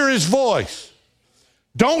made to hear his voice.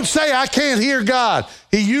 Don't say, I can't hear God.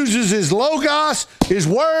 He uses his logos, his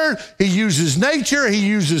word. He uses nature. He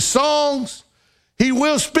uses songs. He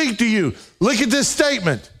will speak to you. Look at this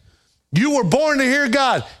statement. You were born to hear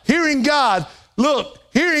God. Hearing God, look,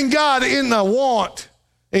 hearing God isn't a want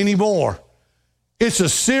anymore. It's a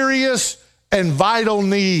serious and vital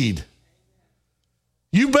need.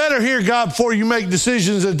 You better hear God before you make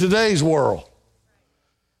decisions in today's world.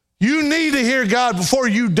 You need to hear God before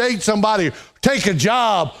you date somebody, take a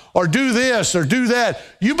job, or do this or do that.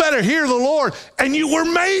 You better hear the Lord, and you were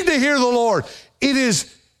made to hear the Lord. It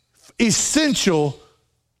is essential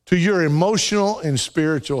to your emotional and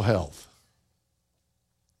spiritual health.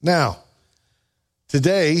 Now,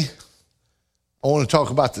 today, I want to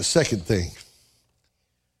talk about the second thing.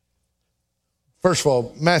 First of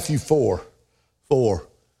all, Matthew 4.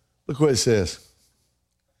 Look what it says.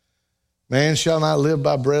 Man shall not live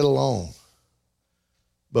by bread alone,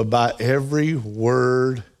 but by every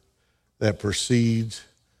word that proceeds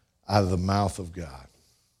out of the mouth of God.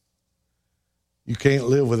 You can't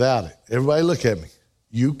live without it. Everybody look at me.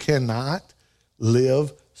 You cannot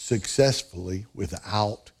live successfully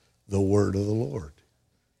without the word of the Lord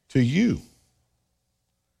to you.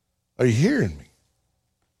 Are you hearing me?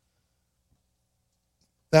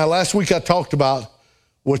 Now, last week I talked about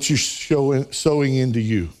what you're sowing into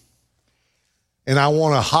you. And I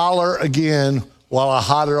want to holler again while I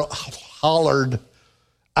hollered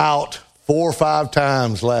out 4 or 5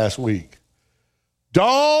 times last week.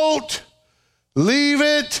 Don't leave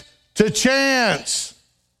it to chance.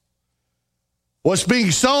 What's being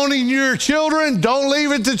sown in your children, don't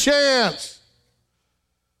leave it to chance.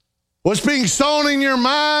 What's being sown in your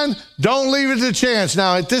mind, don't leave it to chance.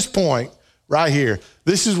 Now, at this point, right here,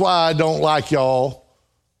 this is why I don't like y'all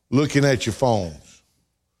looking at your phones.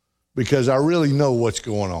 Because I really know what's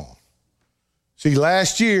going on. See,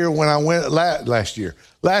 last week when I went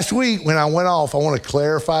off, I want to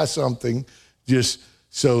clarify something just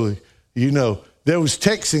so you know. There was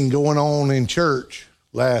texting going on in church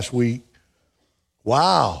last week.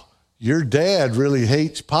 Wow, your dad really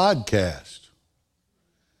hates podcasts.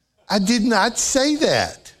 I did not say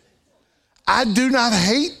that. I do not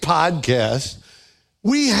hate podcasts.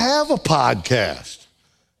 We have a podcast.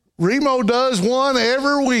 Remo does one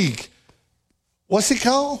every week. What's it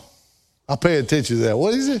called? I'll pay attention to that.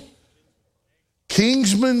 What is it?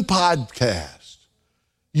 Kingsman Podcast.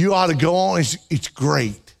 You ought to go on. It's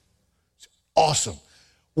great. It's awesome.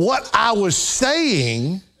 What I was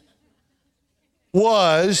saying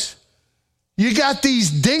was you got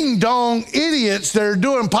these ding-dong idiots that are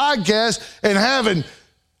doing podcasts and having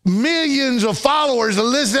millions of followers and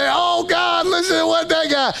listen, oh God, listen to what that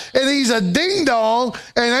guy, and he's a ding dong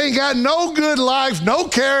and ain't got no good life, no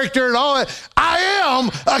character and all that. I am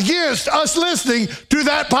against us listening to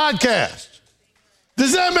that podcast.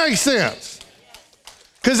 Does that make sense?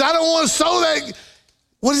 Because I don't want to sow that.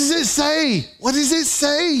 What does it say? What does it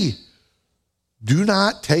say? Do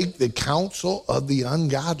not take the counsel of the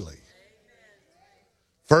ungodly.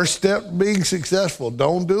 First step being successful,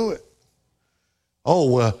 don't do it.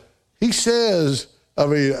 Oh, well, he says,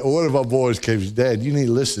 one of our boys came to his dad, you need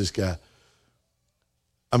to listen to this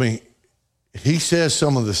guy. He says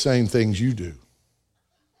some of the same things you do.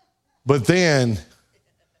 But then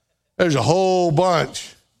there's a whole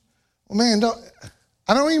bunch. Well, man,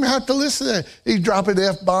 I don't even have to listen to that. He's dropping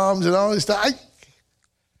F-bombs and all this stuff.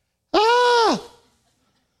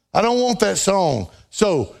 I don't want that song.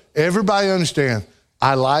 So everybody understand,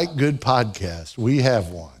 I like good podcasts. We have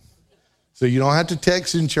one. So you don't have to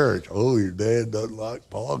text in church. Oh, your dad doesn't like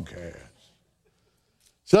podcasts.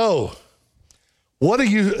 So,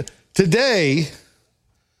 today,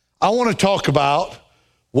 I want to talk about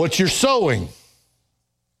what you're sowing.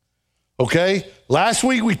 Okay? Last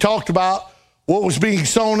week we talked about what was being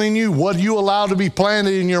sown in you, what you allow to be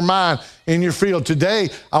planted in your mind, in your field. Today,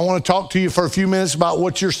 I want to talk to you for a few minutes about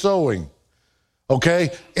what you're sowing. Okay?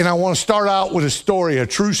 And I want to start out with a story, a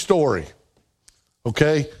true story.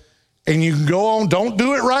 Okay? And you can go on, don't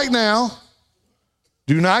do it right now.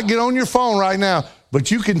 Do not get on your phone right now. But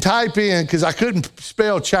you can type in, because I couldn't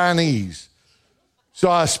spell Chinese. So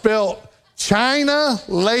I spelled China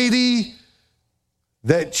lady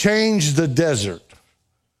that changed the desert.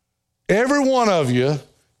 Every one of you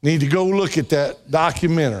need to go look at that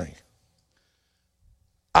documentary.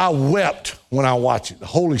 I wept when I watched it. The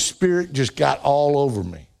Holy Spirit just got all over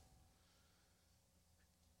me.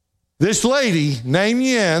 This lady named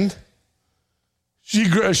Yen,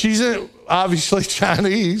 she's obviously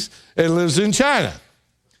Chinese and lives in China.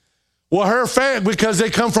 Well, her family, because they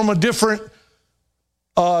come from a different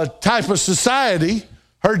type of society,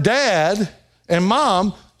 her dad and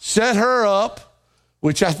mom set her up,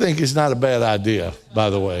 which I think is not a bad idea, by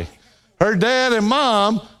the way. Her dad and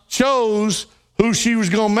mom chose who she was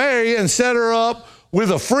going to marry and set her up with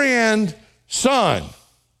a friend's son.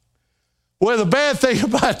 Well, the bad thing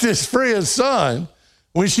about this friend's son,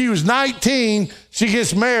 When she was 19, she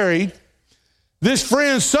gets married. This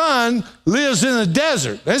friend's son lives in a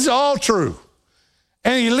desert. This is all true.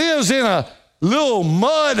 And he lives in a little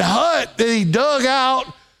mud hut that he dug out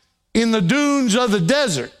in the dunes of the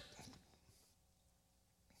desert.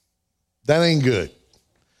 That ain't good.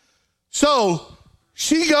 So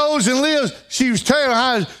she goes and lives. She was telling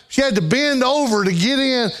how she had to bend over to get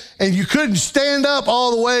in, and you couldn't stand up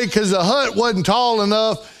all the way because the hut wasn't tall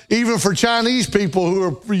enough, even for Chinese people who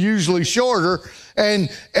are usually shorter. And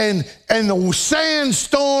the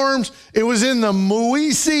sandstorms, it was in the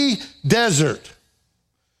Muisi Desert.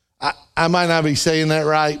 I might not be saying that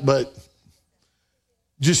right, but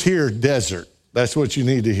just hear desert. That's what you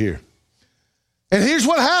need to hear. And here's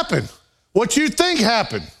what happened. What you think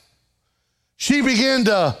happened. She began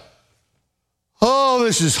to, oh,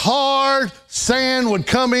 this is hard. Sand would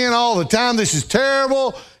come in all the time. This is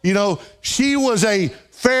terrible. You know, she was a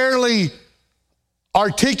fairly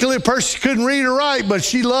articulate person. She couldn't read or write, but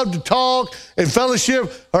she loved to talk and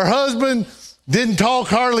fellowship. Her husband didn't talk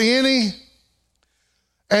hardly any.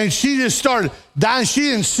 And she just started dying. She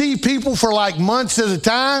didn't see people for like months at a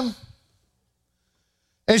time.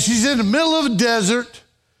 And she's in the middle of a desert,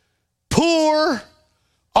 poor,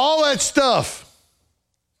 all that stuff.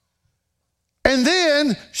 And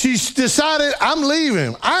then she decided, I'm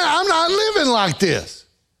leaving. I'm not living like this.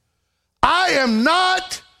 I am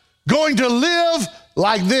not going to live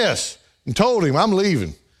like this. And told him, I'm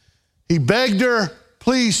leaving. He begged her,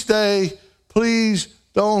 please stay. Please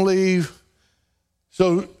don't leave.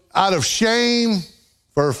 So out of shame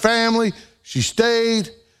for her family, she stayed.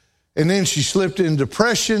 And then she slipped into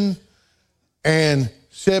depression and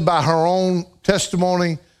said by her own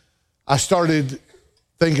testimony, I started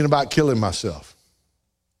thinking about killing myself.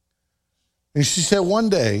 And she said one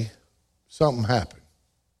day, something happened.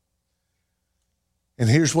 And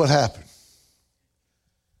here's what happened.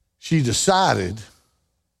 She decided,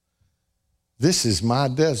 this is my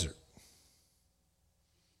desert.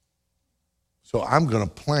 So I'm going to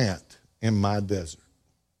plant in my desert.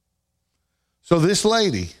 So this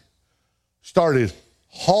lady started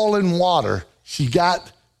hauling water. She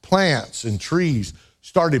got plants and trees,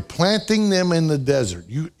 started planting them in the desert.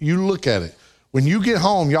 You look at it. When you get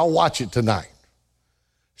home, y'all watch it tonight.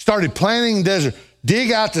 Started planting in the desert.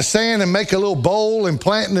 Dig out the sand and make a little bowl and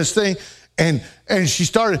planting this thing. And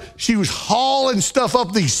she was hauling stuff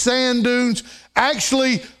up these sand dunes.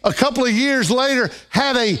 Actually, a couple of years later,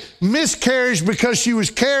 had a miscarriage because she was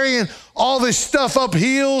carrying all this stuff up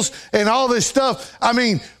hills and all this stuff. I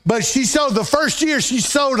mean, but she sowed, the first year she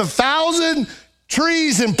sowed 1,000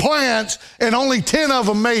 trees and plants, and only 10 of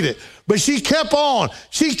them made it. But she kept on.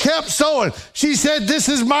 She kept sowing. She said, this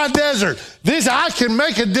is my desert. This, I can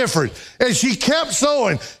make a difference. And she kept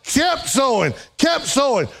sowing, kept sowing, kept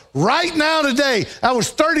sowing. Right now today, that was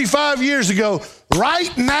 35 years ago.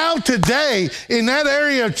 Right now today, in that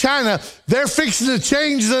area of China, they're fixing to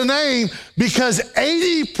change the name because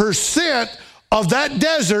 80% of that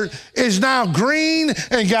desert is now green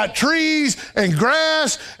and got trees and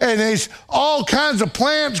grass, and there's all kinds of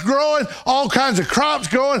plants growing, all kinds of crops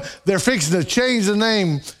growing. They're fixing to change the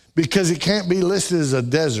name because it can't be listed as a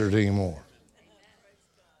desert anymore.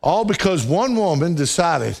 All because one woman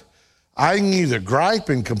decided, I can either gripe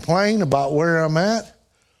and complain about where I'm at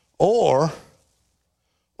or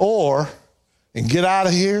and get out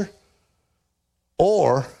of here,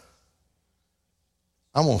 or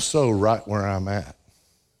I'm going to sow right where I'm at.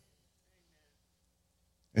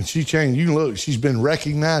 And she changed. You can look, she's been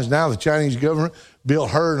recognized. Now the Chinese government built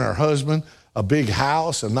her and her husband a big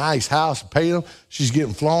house, a nice house, paid them. She's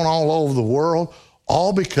getting flown all over the world,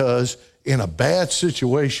 all because in a bad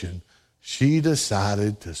situation, she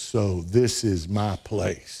decided to sow. This is my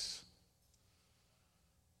place.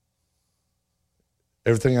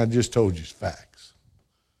 Everything I just told you is facts.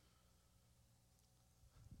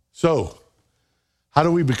 So, how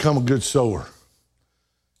do we become a good sower?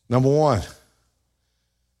 Number one,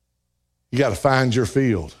 you got to find your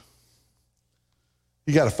field.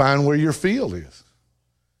 You got to find where your field is.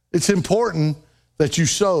 It's important that you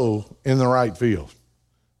sow in the right field.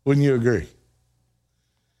 Wouldn't you agree?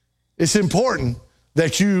 It's important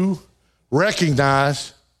that you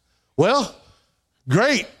recognize, well,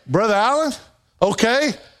 great, Brother Allen.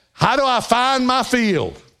 Okay, how do I find my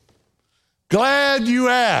field? Glad you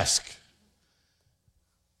ask.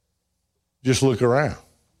 Just look around.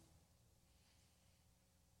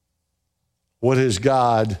 What has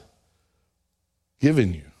God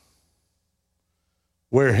given you?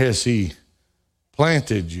 Where has He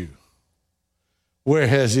planted you? Where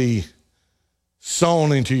has He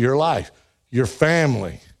sown into your life? Your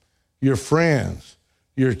family, your friends,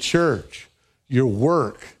 your church, your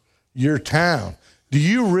work, your town. Do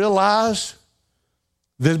you realize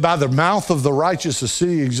that by the mouth of the righteous, the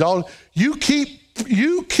city exalted? You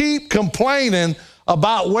keep complaining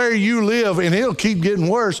about where you live, and it'll keep getting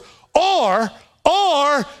worse. Or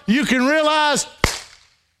you can realize,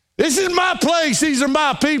 this is my place. These are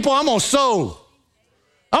my people. I'm going to sow.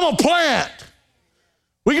 I'm going to plant.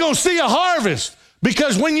 We're going to see a harvest.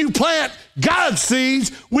 Because when you plant God's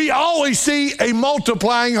seeds, we always see a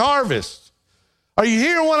multiplying harvest. Are you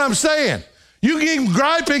hearing what I'm saying? You can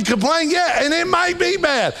gripe and complain, yeah, and it might be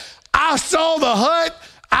bad. I saw the hut.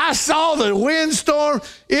 I saw the windstorm.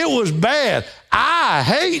 It was bad. I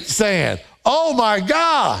hate sand. Oh, my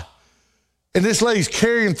God. And this lady's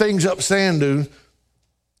carrying things up sand dunes,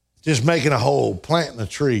 just making a hole, planting a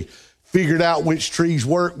tree, figured out which trees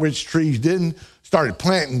worked, which trees didn't, started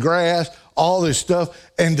planting grass, all this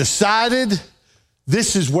stuff, and decided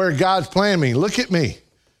this is where God's planning me. Look at me.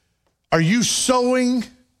 Are you sowing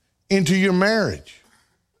into your marriage?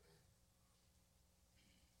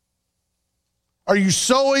 Are you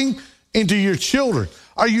sowing into your children?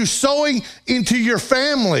 Are you sowing into your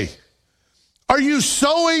family? Are you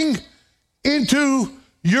sowing into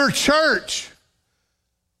your church?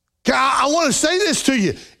 I want to say this to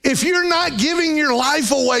you. If you're not giving your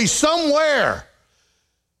life away somewhere,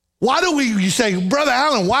 why do you say, Brother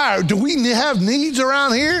Allen, why? Do we have needs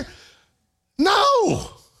around here? No.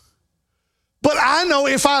 But I know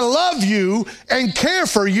if I love you and care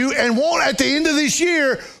for you and want at the end of this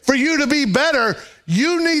year for you to be better,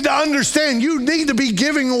 you need to understand you need to be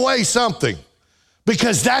giving away something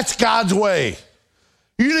because that's God's way.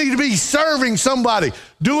 You need to be serving somebody,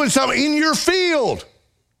 doing something in your field.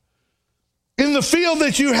 In the field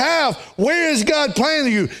that you have, where is God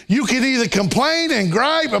planting you? You can either complain and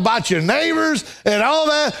gripe about your neighbors and all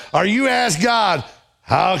that, or you ask God,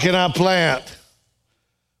 how can I plant?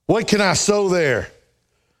 What can I sow there?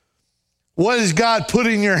 What has God put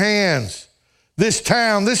in your hands? This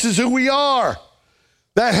town, this is who we are.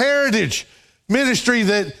 That heritage ministry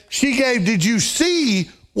that she gave, did you see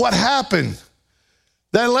what happened?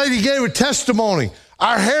 That lady gave a testimony.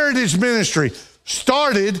 Our heritage ministry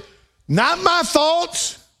started, not my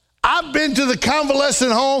thoughts. I've been to the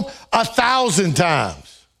convalescent home 1,000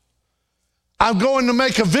 times. I'm going to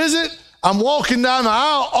make a visit. I'm walking down the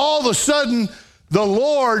aisle. All of a sudden, the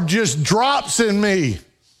Lord just drops in me.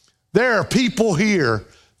 There are people here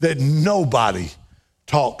that nobody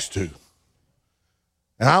talks to.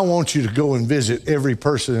 And I want you to go and visit every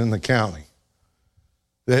person in the county,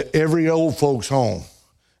 every old folks home.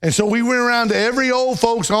 And so we went around to every old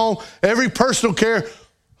folks home, every personal care.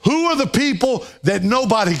 Who are the people that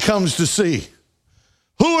nobody comes to see?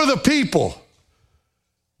 Who are the people?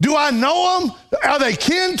 Do I know them? Are they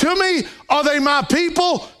kin to me? Are they my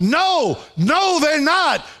people? No, they're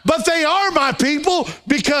not. But they are my people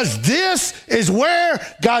because this is where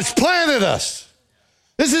God's planted us.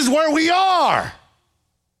 This is where we are.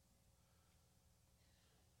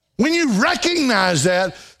 When you recognize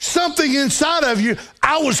that, something inside of you,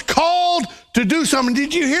 I was called to do something.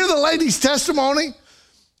 Did you hear the lady's testimony?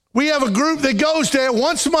 We have a group that goes there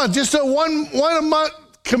once a month, just a one a month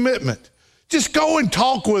commitment. Just go and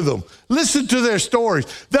talk with them. Listen to their stories.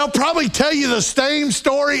 They'll probably tell you the same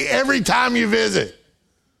story every time you visit.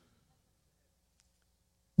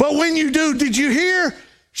 But when you do, did you hear?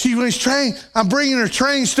 She was trained. I'm bringing her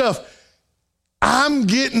trained stuff. I'm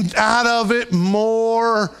getting out of it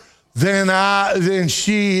more than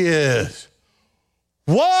she is.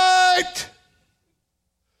 What?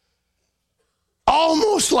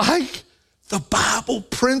 Almost like the Bible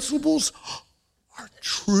principles are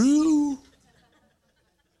true.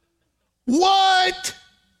 What?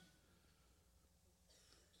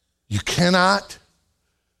 You cannot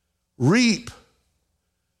reap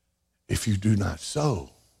if you do not sow.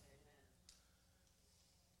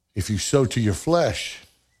 If you sow to your flesh.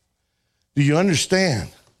 Do you understand?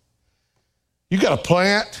 You got to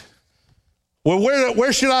plant. Well,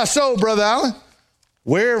 where should I sow, Brother Allen?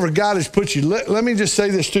 Wherever God has put you. Let me just say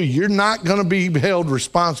this to you. You're not going to be held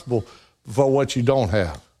responsible for what you don't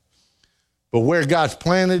have. But where God's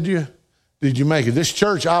planted you, did you make it? This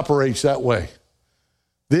church operates that way.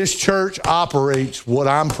 This church operates what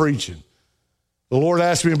I'm preaching. The Lord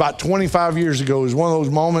asked me about 25 years ago. It was one of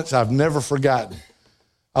those moments I've never forgotten.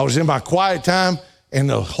 I was in my quiet time, and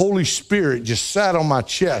the Holy Spirit just sat on my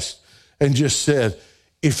chest and just said,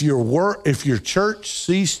 if your church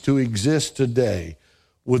ceased to exist today,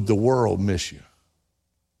 would the world miss you?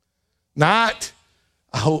 Not,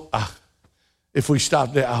 if we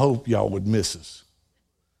stopped there, I hope y'all would miss us.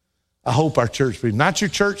 I hope our church people, not your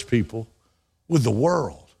church people, with the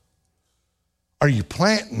world. Are you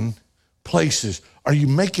planting places? Are you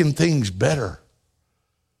making things better?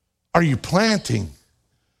 Are you planting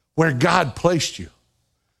where God placed you?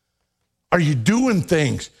 Are you doing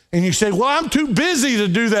things? And you say, well, I'm too busy to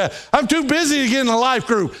do that. I'm too busy to get in a life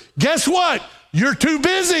group. Guess what? You're too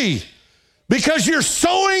busy because you're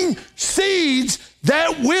sowing seeds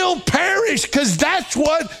that will perish, because that's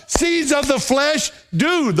what seeds of the flesh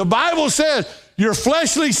do. The Bible says your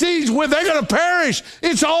fleshly seeds, they're going to perish.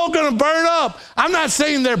 It's all going to burn up. I'm not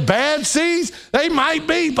saying they're bad seeds. They might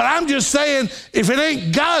be, but I'm just saying if it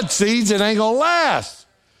ain't God's seeds, it ain't going to last.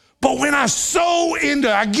 But when I sow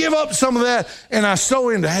into, I give up some of that and I sow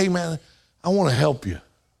into, hey man, I want to help you.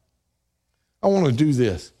 I want to do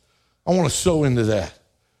this. I want to sow into that.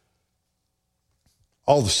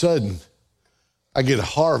 All of a sudden, I get a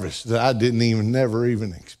harvest that I never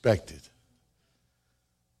even expected.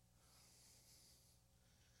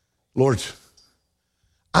 Lord,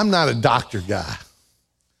 I'm not a doctor guy,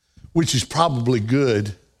 which is probably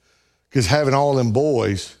good, because having all them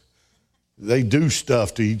boys, they do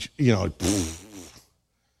stuff to each,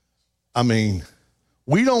 I mean,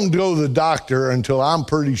 we don't go to the doctor until I'm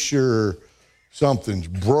pretty sure something's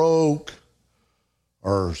broke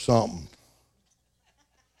or something.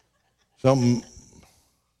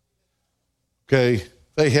 Okay,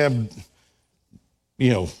 they have,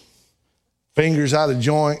 fingers out of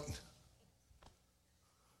joint.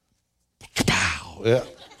 Pow, yeah.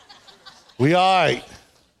 We all right.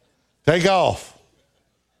 Take off.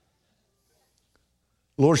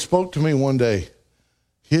 Lord spoke to me one day.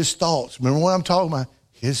 His thoughts. Remember what I'm talking about?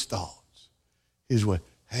 His thoughts. His way.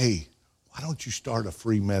 Hey, why don't you start a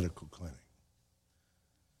free medical clinic?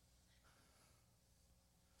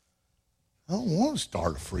 I don't want to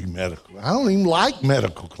start a free medical. I don't even like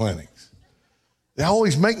medical clinics. They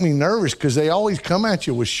always make me nervous because they always come at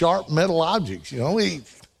you with sharp metal objects. The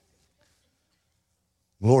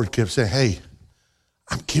Lord kept saying, hey,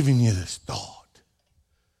 I'm giving you this thought.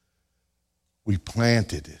 We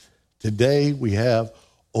planted it. Today we have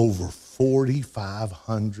over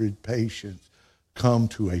 4,500 patients come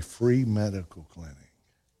to a free medical clinic.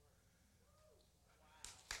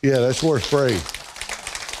 Yeah, that's worth praise.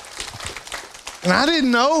 And I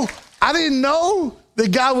didn't know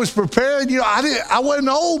that God was prepared. I wasn't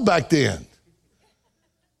old back then.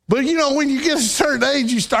 But when you get a certain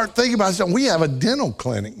age, you start thinking about something. We have a dental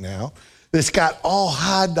clinic now that's got all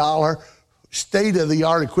high dollar,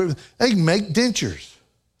 state-of-the-art equipment. They make dentures.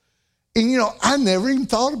 And I never even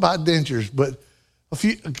thought about dentures, but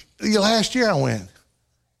last year I went,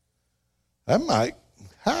 that might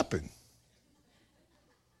happen.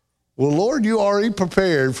 Well, Lord, you already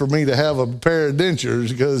prepared for me to have a pair of dentures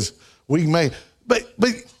because we may. But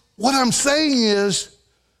what I'm saying is,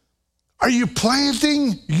 are you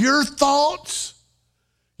planting your thoughts,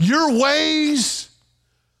 your ways?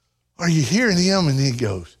 Are you hearing him? And he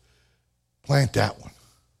goes, plant that one.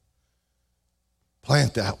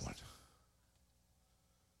 Plant that one.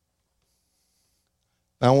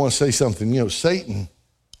 Now I want to say something. Satan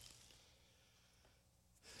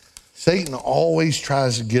always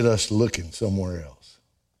tries to get us looking somewhere else.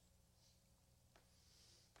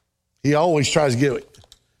 He always tries to get it.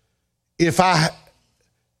 If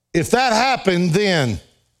that happened, then,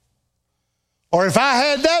 or if I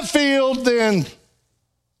had that field, then,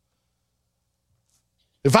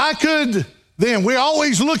 if I could, then. We're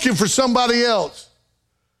always looking for somebody else.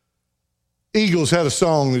 Eagles had a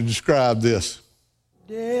song that described this.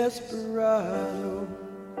 Desperado,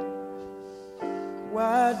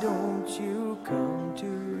 why don't you come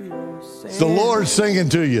to your senses? It's the Lord singing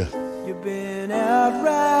to you. You've been out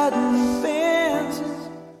riding fences.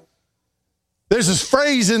 There's this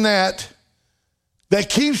phrase in that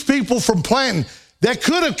keeps people from planting, that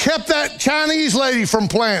could have kept that Chinese lady from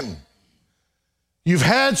planting. You've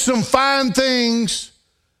had some fine things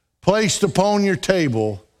placed upon your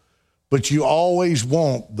table, but you always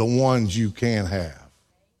want the ones you can't have.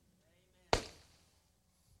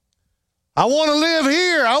 I want to live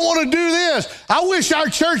here. I want to do this. I wish our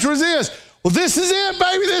church was this. Well, this is it,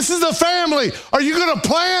 baby. This is the family. Are you going to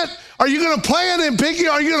plant? Are you going to plant and pick it?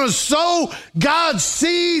 Are you going to sow God's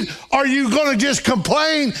seed? Are you going to just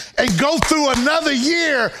complain and go through another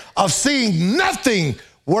year of seeing nothing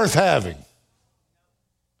worth having?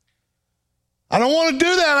 I don't want to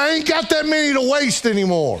do that. I ain't got that many to waste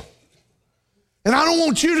anymore. And I don't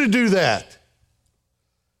want you to do that.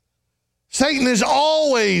 Satan is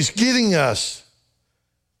always getting us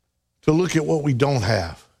to look at what we don't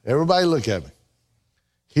have. Everybody look at me.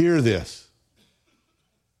 Hear this.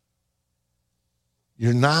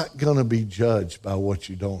 You're not going to be judged by what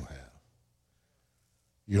you don't have.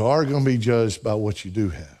 You are going to be judged by what you do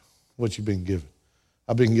have, what you've been given.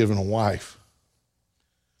 I've been given a wife.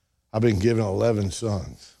 I've been given 11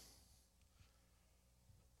 sons.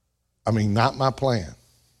 I mean, not my plan.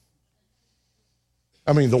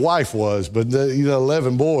 I mean, the wife was, but the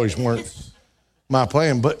 11 boys weren't my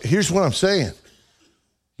plan. But here's what I'm saying.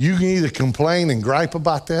 You can either complain and gripe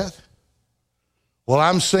about that. Well,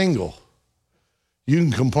 I'm single. You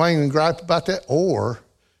can complain and gripe about that. Or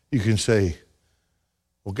you can say,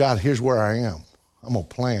 well, God, here's where I am. I'm going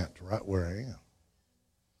to plant right where I am.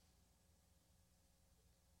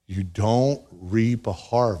 You don't reap a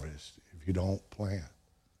harvest if you don't plant.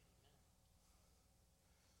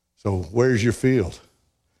 So where's your field?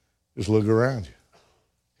 Just look around you.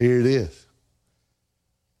 Here it is.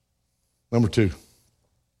 Number 2.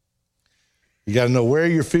 You got to know where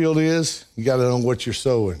your field is. You got to know what you're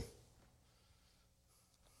sowing.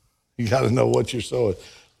 You got to know what you're sowing.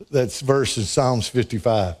 That's verse in Psalms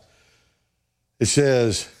 55. It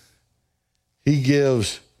says, he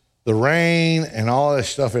gives the rain and all that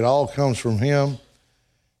stuff. It all comes from him.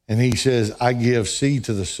 And he says, I give seed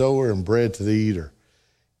to the sower and bread to the eater.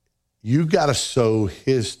 You got to sow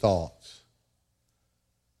his thoughts.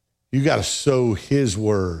 You got to sow his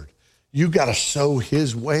word. You got to sow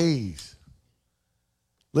his ways.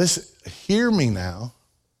 Listen, hear me now.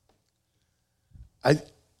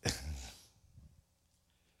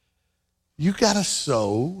 You got to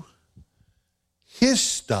sow his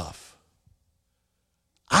stuff.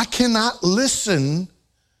 I cannot listen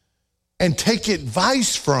and take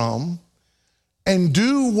advice from and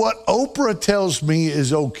do what Oprah tells me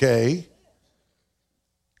is okay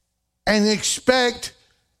and expect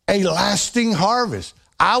a lasting harvest.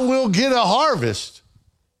 I will get a harvest.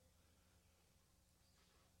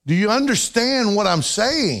 Do you understand what I'm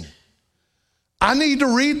saying? I need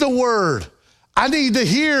to read the word. I need to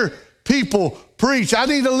hear people preach. I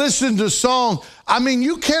need to listen to songs. I mean,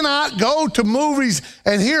 you cannot go to movies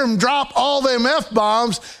and hear them drop all them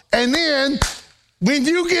F-bombs, and then when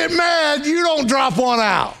you get mad, you don't drop one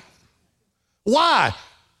out. Why?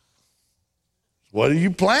 What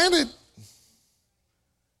you planted.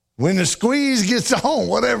 When the squeeze gets on,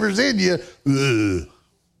 whatever's in you, ugh.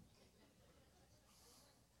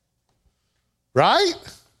 Right?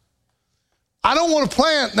 I don't want to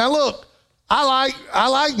plant. Now look, I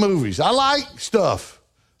like movies. I like stuff.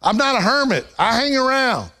 I'm not a hermit. I hang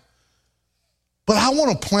around. But I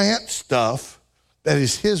want to plant stuff that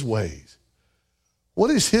is his ways. What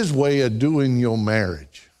is his way of doing your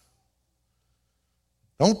marriage?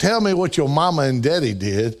 Don't tell me what your mama and daddy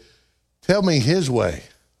did. Tell me his way.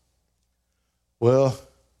 Well,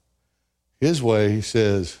 his way, he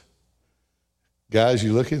says, guys,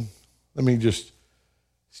 you looking? Let me just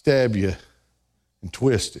stab you and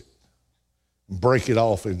twist it and break it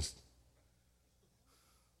off. And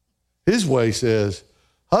his way says,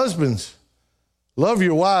 husbands, love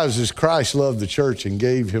your wives as Christ loved the church and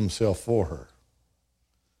gave himself for her.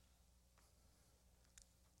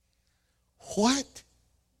 What?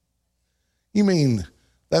 You mean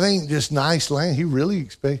that ain't just nice land? He really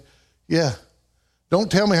expects? Yeah.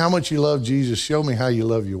 Don't tell me how much you love Jesus. Show me how you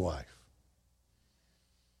love your wife.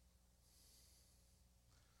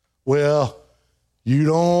 Well, you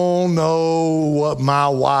don't know what my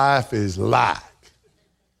wife is like.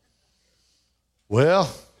 Well,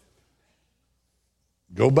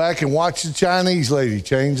 go back and watch the Chinese lady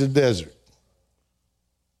change the desert.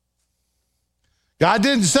 God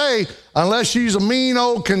didn't say, unless she's a mean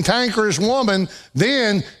old cantankerous woman,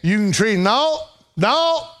 then you can treat her.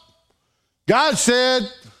 No. God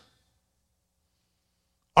said,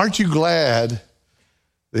 aren't you glad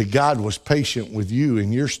that God was patient with you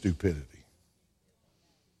in your stupidity?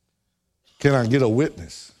 Can I get a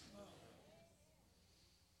witness?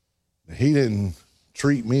 He didn't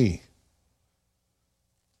treat me.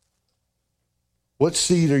 What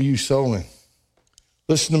seed are you sowing?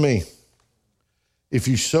 Listen to me. If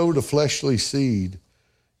you sow the fleshly seed,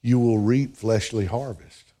 you will reap fleshly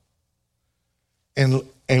harvest. And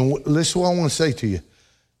listen what I want to say to you.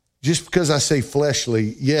 Just because I say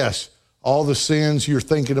fleshly, yes, all the sins you're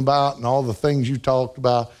thinking about and all the things you talked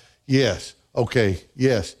about, yes, okay,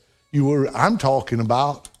 yes. I'm talking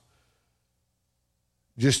about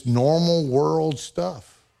just normal world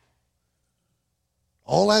stuff.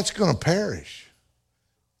 All that's going to perish.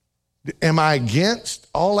 Am I against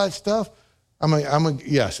all that stuff?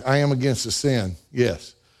 Yes, I am against the sin,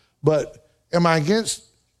 yes. But am I against,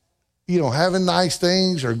 having nice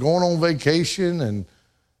things or going on vacation and,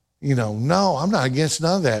 no, I'm not against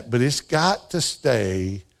none of that. But it's got to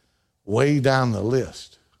stay way down the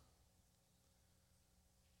list.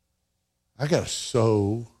 I got to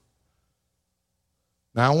sow.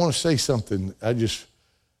 Now, I want to say something.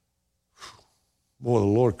 boy, the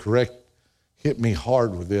Lord hit me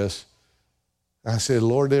hard with this. I said,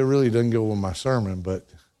 Lord, that really doesn't go with my sermon, but,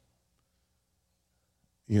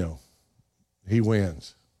 he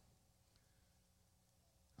wins.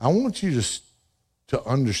 I want you to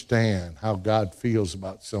understand how God feels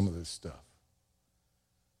about some of this stuff.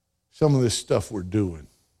 Some of this stuff we're doing.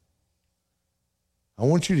 I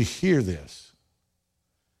want you to hear this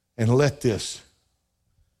and let this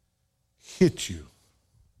hit you.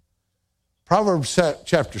 Proverbs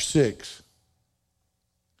chapter 6.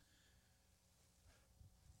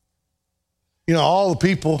 All the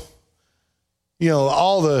people,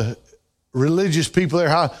 all the religious people there,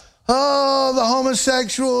 the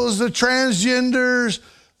homosexuals, the transgenders,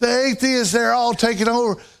 the atheists, they're all taking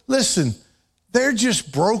over. Listen, they're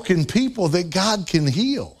just broken people that God can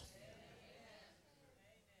heal.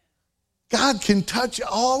 God can touch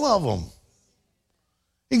all of them.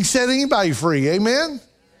 He can set anybody free. Amen?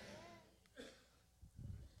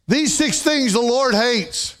 These 6 things the Lord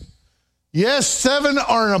hates. Yes, 7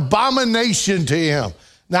 are an abomination to him.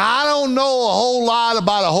 Now, I don't know a whole lot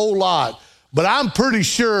about a whole lot, but I'm pretty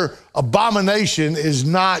sure abomination is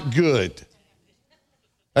not good.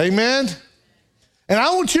 Amen? And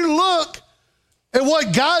I want you to look at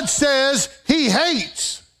what God says he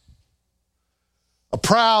hates. A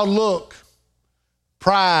proud look,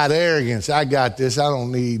 pride, arrogance. I got this. I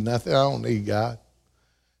don't need nothing. I don't need God.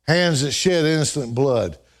 Hands that shed innocent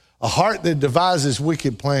blood. A heart that devises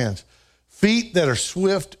wicked plans. Feet that are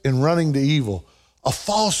swift in running to evil. A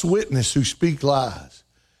false witness who speak lies.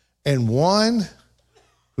 And one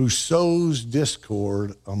who sows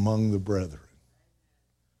discord among the brethren.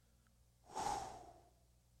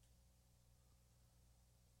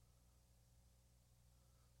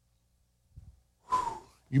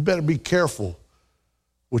 You better be careful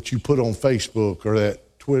what you put on Facebook or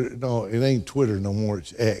that Twitter. No, it ain't Twitter no more.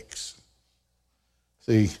 It's X.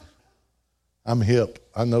 See, I'm hip.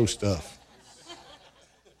 I know stuff.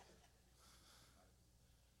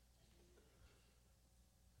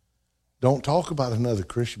 Don't talk about another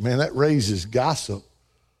Christian. Man, that raises gossip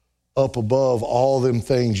up above all them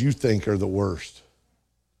things you think are the worst.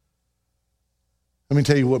 Let me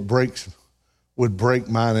tell you what would break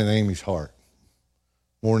mine and Amy's heart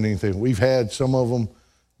more than anything. We've had some of them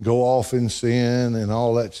go off in sin and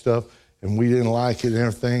all that stuff, and we didn't like it and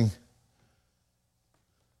everything.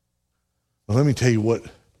 But let me tell you what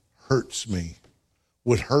hurts me.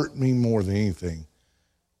 What hurt me more than anything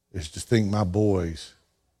is to think my boys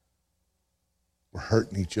were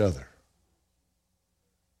hurting each other.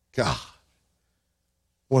 God,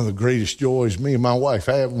 one of the greatest joys me and my wife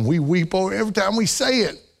have, and we weep over every time we say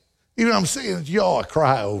it. Even I'm saying it to y'all, I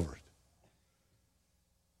cry over it.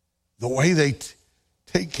 The way they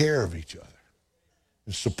take care of each other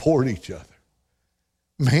and support each other.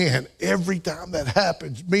 Man, every time that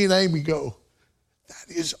happens, me and Amy go,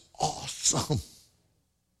 that is awesome.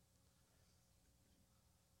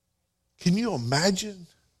 Can you imagine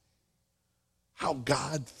how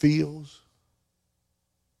God feels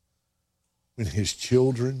when his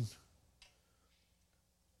children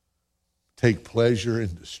take pleasure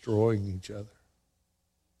in destroying each other?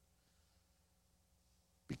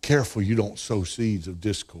 Be careful you don't sow seeds of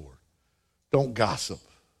discord. Don't gossip.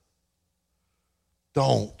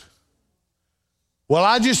 Don't. Well,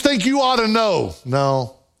 I just think you ought to know.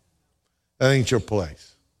 No, that ain't your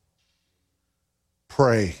place.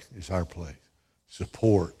 Pray is our place.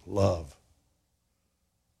 Support, love.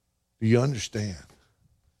 Do you understand?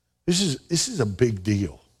 This is a big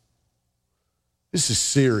deal. This is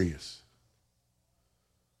serious.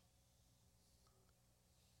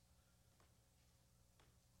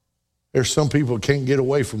 There's some people that can't get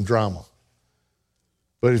away from drama.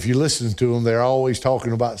 But if you listen to them, they're always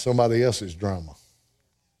talking about somebody else's drama.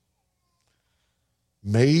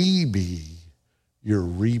 Maybe you're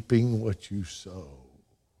reaping what you sow.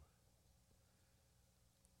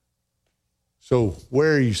 So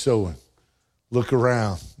where are you sowing? Look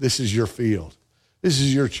around. This is your field. This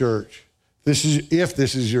is your church. If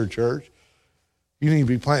this is your church, you need to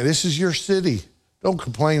be planting. This is your city. Don't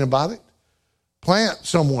complain about it. Plant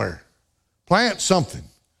somewhere. Plant something.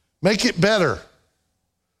 Make it better.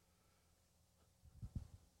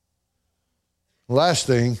 Last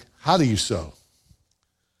thing, how do you sow?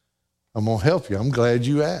 I'm going to help you. I'm glad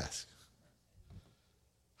you asked.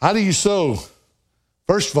 How do you sow?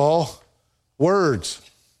 First of all, words.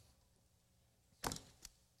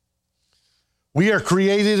 We are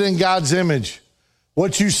created in God's image.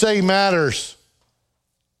 What you say matters.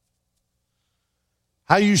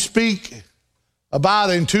 How you speak about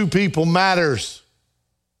and to people matters.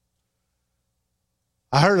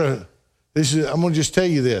 I heard I'm going to just tell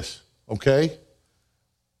you this, okay?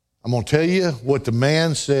 I'm going to tell you what the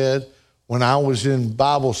man said when I was in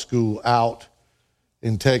Bible school out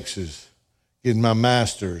in Texas getting my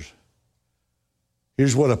master's.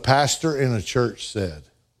 Here's what a pastor in a church said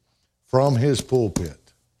from his pulpit.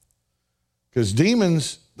 Because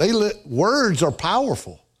demons, words are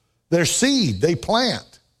powerful. They're seed, they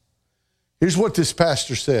plant. Here's what this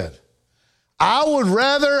pastor said. I would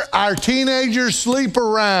rather our teenagers sleep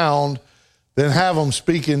around than have them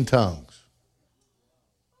speak in tongues.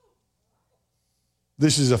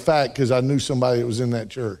 This is a fact because I knew somebody that was in that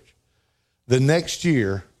church. The next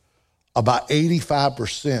year, about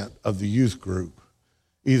 85% of the youth group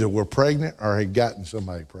either were pregnant or had gotten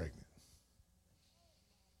somebody pregnant.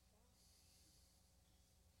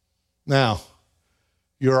 Now,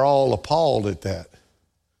 you're all appalled at that.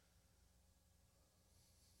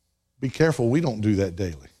 Be careful, we don't do that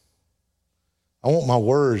daily. I want my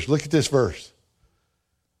words. Look at this verse.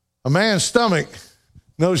 A man's stomach,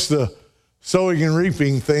 notice the sowing and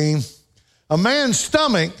reaping theme. A man's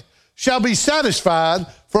stomach shall be satisfied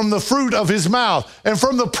from the fruit of his mouth, and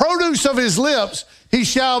from the produce of his lips he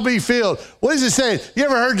shall be filled. What does it say? You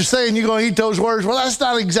ever heard the saying, you're going to eat those words? Well, that's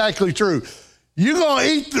not exactly true. You're going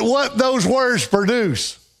to eat what those words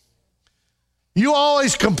produce. You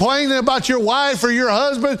always complaining about your wife or your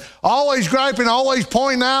husband, always griping, always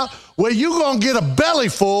pointing out, well, you're going to get a belly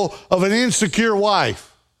full of an insecure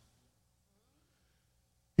wife.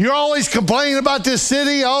 You're always complaining about this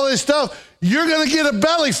city, all this stuff. You're going to get a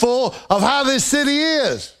belly full of how this city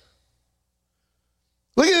is.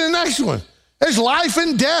 Look at the next one. There's life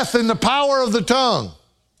and death in the power of the tongue.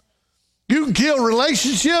 You can kill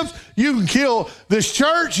relationships. You can kill this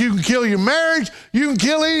church. You can kill your marriage. You can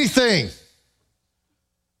kill anything.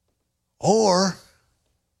 Or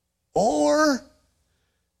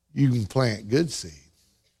you can plant good seed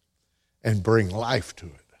and bring life to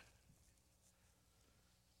it.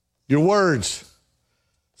 Your words.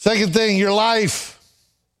 Second thing, your life.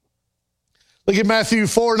 Look at Matthew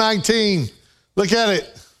 4:19. Look at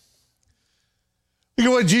it. Look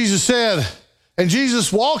at what Jesus said. And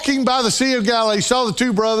Jesus, walking by the Sea of Galilee, saw the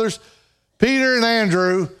two brothers, Peter and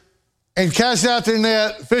Andrew, and cast out their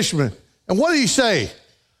net, fishermen. And what did he say?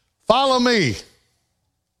 Follow me.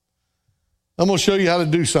 I'm going to show you how to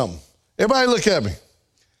do something. Everybody look at me.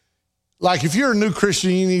 Like if you're a new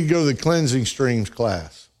Christian, you need to go to the cleansing streams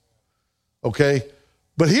class. Okay?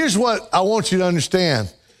 But here's what I want you to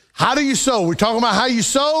understand. How do you sow? We're talking about how you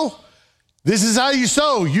sow. This is how you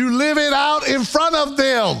sow. You live it out in front of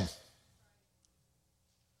them.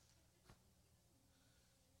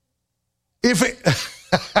 If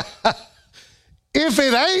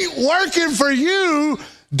it ain't working for you,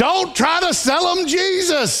 don't try to sell them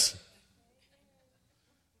Jesus.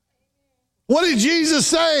 What did Jesus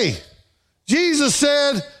say? Jesus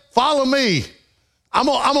said, follow me. I'm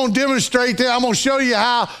gonna demonstrate that. I'm gonna show you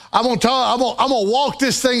how. I'm gonna walk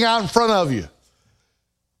this thing out in front of you.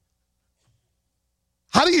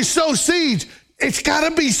 How do you sow seeds? It's got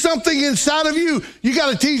to be something inside of you. You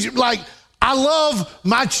got to teach it. Like, I love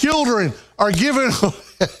my children are giving.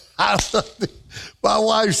 My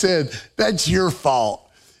wife said, that's your fault.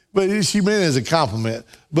 But she meant it as a compliment.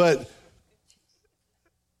 But,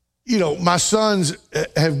 you know, my sons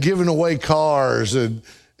have given away cars and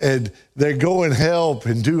they're going help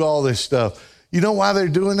and do all this stuff. You know why they're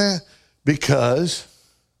doing that? Because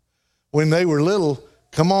when they were little,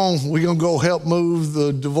 come on, we're going to go help move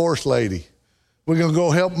the divorced lady. We're going to go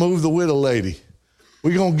help move the widow lady.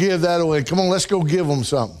 We're going to give that away. Come on, let's go give them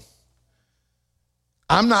something.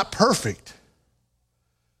 I'm not perfect,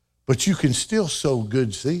 but you can still sow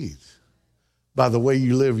good seeds by the way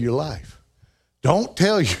you live your life. Don't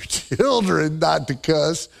tell your children not to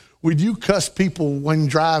cuss when you cuss people when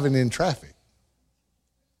driving in traffic.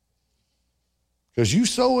 Because you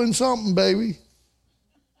sowing something, baby.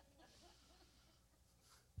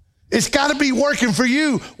 It's got to be working for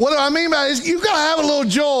you. What do I mean by it? You got to have a little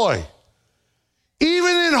joy.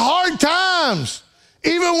 Even in hard times,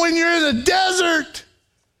 even when you're in the desert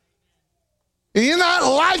and you're not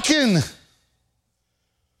liking,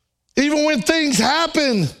 even when things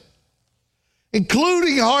happen,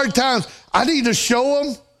 including hard times, I need to show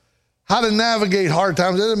them how to navigate hard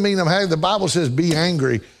times. That doesn't mean I'm having, the Bible says be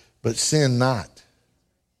angry, but sin not.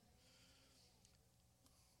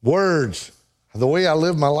 Words, the way I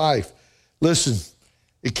live my life. Listen,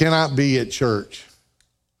 it cannot be at church.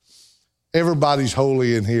 Everybody's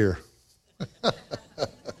holy in here.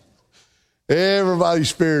 Everybody's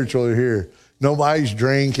spiritual in here. Nobody's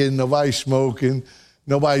drinking, nobody's smoking,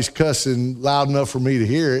 nobody's cussing loud enough for me to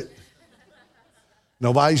hear it.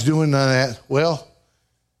 Nobody's doing none of that. Well,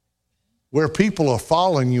 Where people are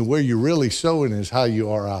following you, where you're really sowing is how you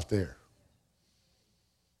are out there.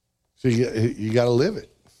 So you got to live it.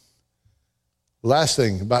 Last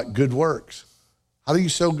thing about good works. How do you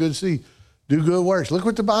sow good seed? Do good works. Look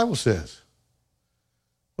what the Bible says.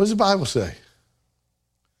 What does the Bible say?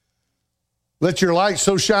 Let your light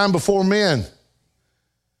so shine before men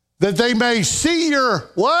that they may see your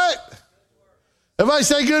what? Everybody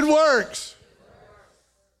say good works.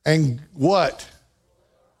 And what?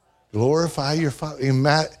 Glorify your Father.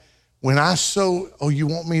 When I sow, oh, you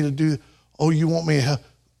want me to do, oh, you want me to help.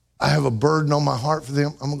 I have a burden on my heart for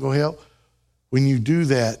them. I'm going to go help. When you do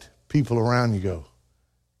that, people around you go,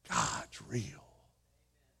 God's real.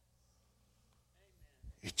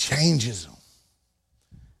 It changes them.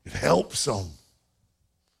 It helps them.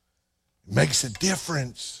 It makes a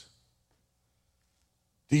difference.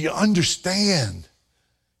 Do you understand?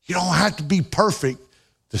 You don't have to be perfect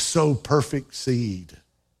to sow perfect seed.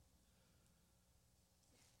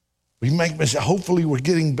 We make mistakes. Hopefully we're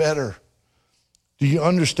getting better. Do you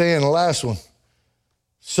understand? The last one.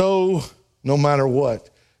 Sow no matter what.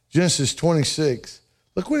 Genesis 26.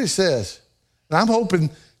 Look what it says. And I'm hoping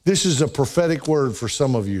this is a prophetic word for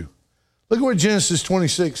some of you. Look at what Genesis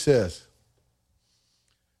 26 says.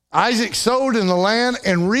 Isaac sowed in the land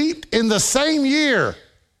and reaped in the same year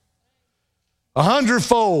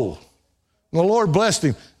 100-fold. And the Lord blessed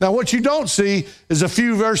him. Now what you don't see is a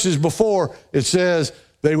few verses before it says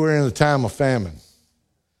they were in a time of famine.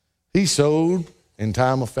 He sowed in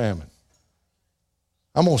time of famine.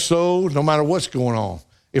 I'm going to sow no matter what's going on.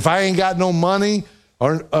 If I ain't got no money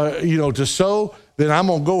or to sow, then I'm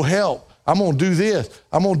going to go help. I'm going to do this.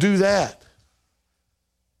 I'm going to do that.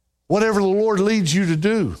 Whatever the Lord leads you to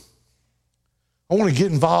do. I want to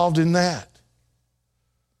get involved in that.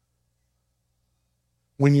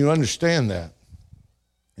 When you understand that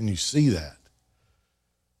and you see that,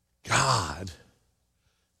 God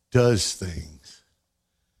does things.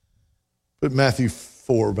 Put Matthew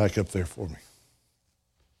 4 back up there for me.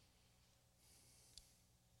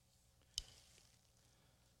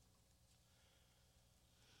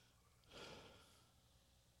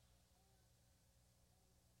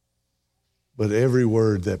 But every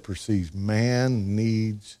word that proceeds, man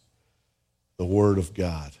needs the word of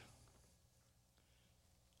God.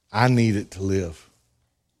 I need it to live.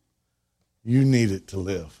 You need it to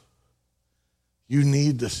live. You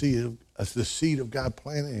need the seed of God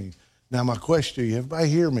planted in you. Now my question to you, everybody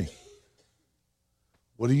hear me?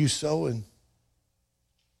 What are you sowing?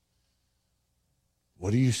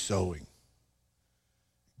 What are you sowing?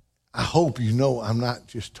 I hope you know I'm not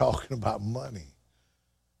just talking about money.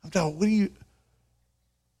 I'm talking,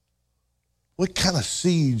 what kind of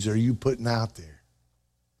seeds are you putting out there?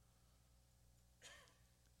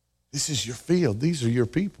 This is your field. These are your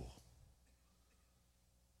people.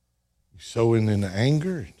 You sowing into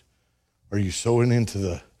anger? Are you sowing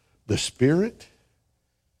into the spirit?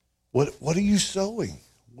 What are you sowing?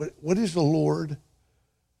 What is the Lord?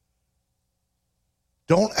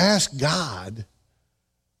 Don't ask God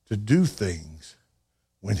to do things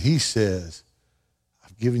when he says,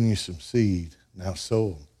 I've given you some seed, now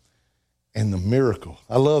sow them. And the miracle.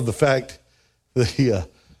 I love the fact that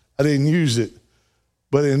I didn't use it,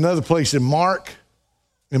 but in another place in Mark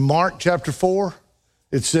chapter 4,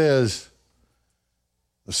 it says,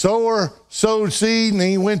 the sower sowed seed and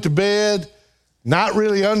he went to bed, not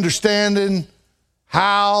really understanding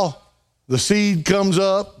how the seed comes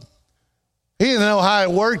up. He didn't know how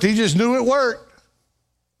it worked. He just knew it worked.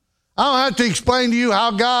 I don't have to explain to you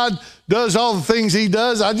how God does all the things he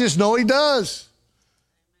does. I just know he does.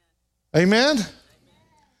 Amen?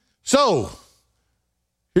 So,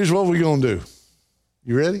 here's what we're going to do.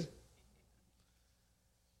 You ready?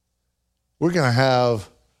 We're going to have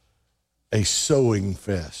a sowing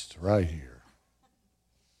fest right here.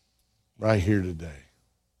 Right here today.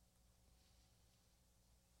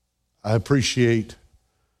 I appreciate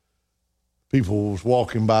people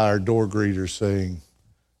walking by our door greeters saying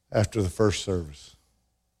after the first service.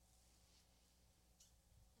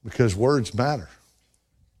 Because words matter.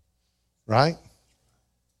 Right?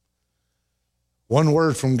 One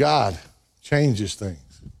word from God changes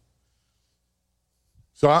things.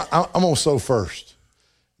 So I'm going to sow first,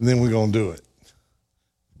 and then we're going to do it.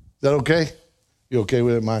 Is that okay? You okay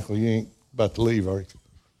with it, Michael? You ain't about to leave, are you?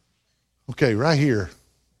 Okay, right here.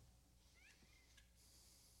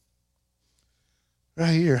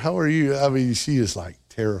 Right here. How are you? I mean, she is like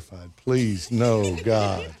terrified. Please, no,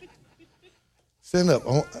 God. Stand up.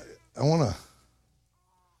 I want to.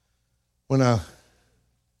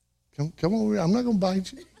 Come over here. I'm not going to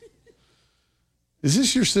bite you. Is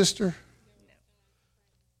this your sister? No.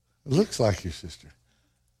 It looks like your sister.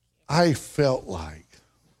 I felt like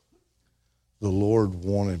the Lord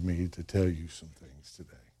wanted me to tell you some things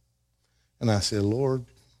today. And I said, Lord,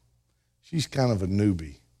 she's kind of a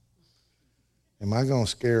newbie. Am I going to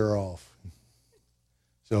scare her off?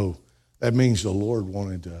 So that means the Lord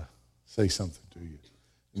wanted to say something to you.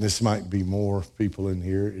 And this might be more people in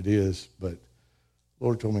here. It is. But the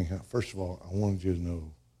Lord told me, first of all, I wanted you to know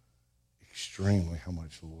extremely how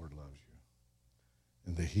much the Lord loves you.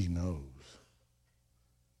 And that he knows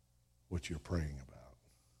what you're praying about.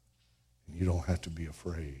 And you don't have to be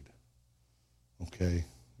afraid. Okay?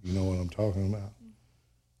 You know what I'm talking about?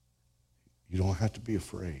 You don't have to be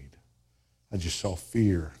afraid. I just saw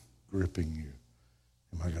fear gripping you.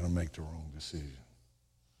 Am I going to make the wrong decision?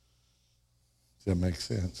 Does that make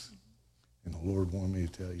sense? And the Lord wanted me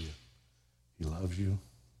to tell you, he loves you.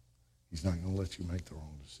 He's not going to let you make the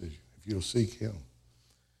wrong decision. If you'll seek him,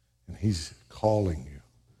 and he's calling you.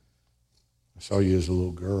 I saw you as a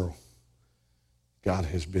little girl. God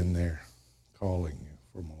has been there calling you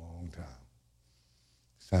from a long time.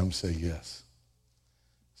 It's time to say yes.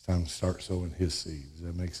 It's time to start sowing his seed. Does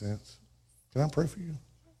that make sense? Can I pray for you?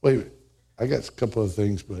 Wait, I got a couple of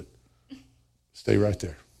things, but stay right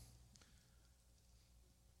there.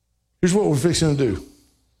 Here's what we're fixing to do.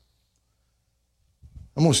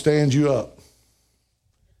 I'm going to stand you up.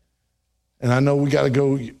 And I know we got to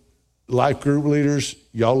go, life group leaders,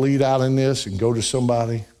 y'all lead out in this and go to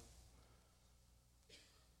somebody.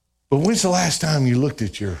 But when's the last time you looked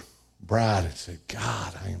at your bride and said,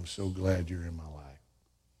 God, I am so glad you're in my life?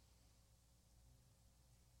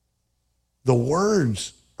 The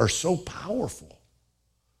words are so powerful.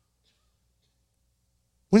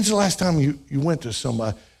 When's the last time you went to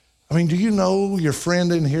somebody? I mean, do you know your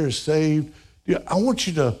friend in here is saved? I want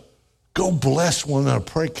you to go bless one another.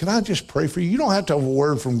 Pray. Can I just pray for you? You don't have to have a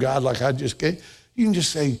word from God like I just gave. You can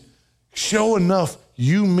just say, show enough,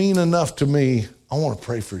 you mean enough to me. I want to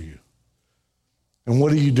pray for you. And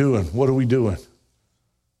what are you doing? What are we doing?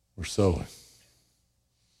 We're sowing.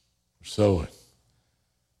 We're sowing.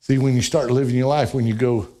 See, when you start living your life, when you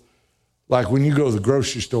go to the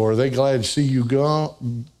grocery store, are they glad to see you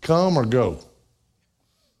come or go?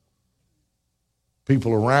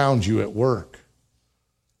 People around you at work.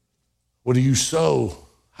 What do you sow?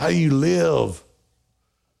 How do you live?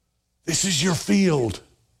 This is your field.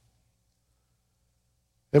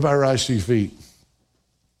 Everybody rise to your feet.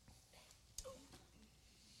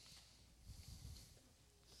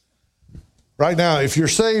 Right now, if you're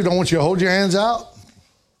saved, I want you to hold your hands out.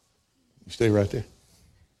 You stay right there.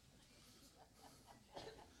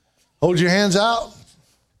 Hold your hands out.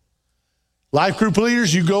 Life group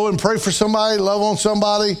leaders, you go and pray for somebody, love on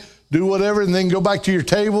somebody, do whatever, and then go back to your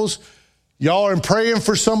tables. Y'all are praying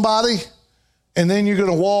for somebody, and then you're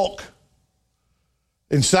going to walk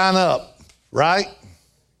and sign up, right?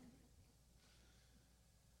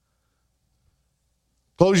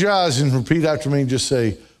 Close your eyes and repeat after me. Just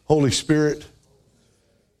say, Holy Spirit,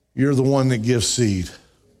 you're the one that gives seed.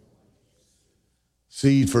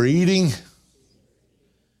 Seed for eating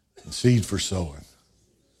and seed for sowing.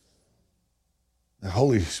 Now,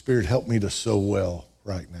 Holy Spirit, help me to sow well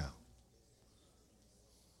right now.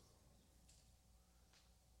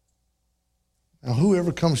 Now,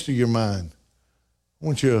 whoever comes to your mind, I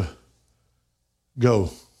want you to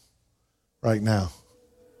go right now.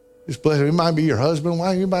 Just bless them. It might be your husband.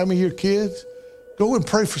 It might be your kids. Go and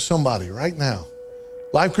pray for somebody right now.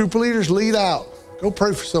 Life group leaders, lead out. Go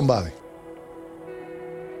pray for somebody.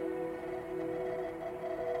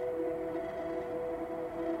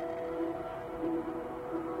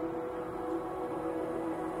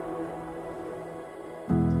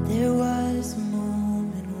 There was a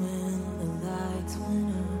moment when the lights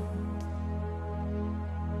went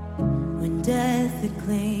out, when death had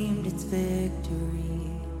claimed its victory.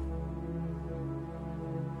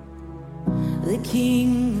 The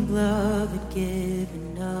King of love had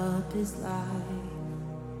given up his life.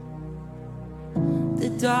 The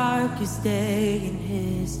darkest day in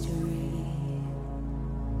history.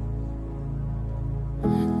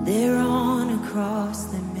 There on a cross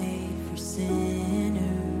they made for sinners.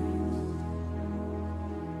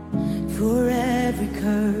 For every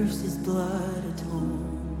curse his blood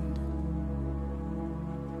atoned.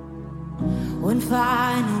 One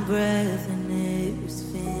final breath and it was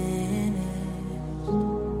finished.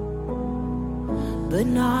 But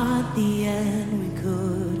not the end we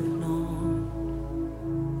could have known.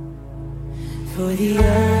 For the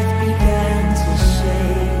earth began to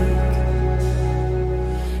shake,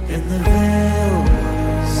 and the veil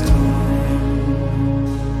was torn.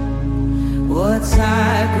 What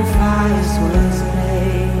sacrifice was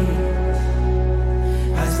made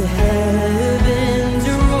as the heavens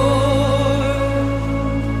roared?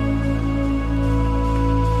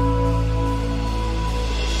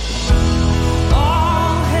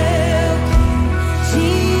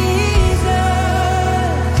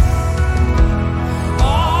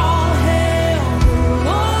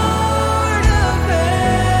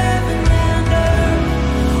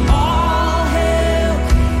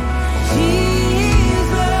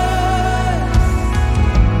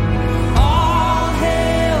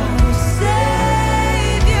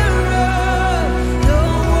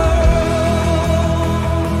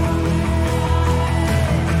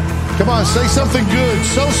 Come on, say something good.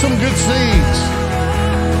 Sow some good seeds.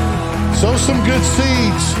 Sow some good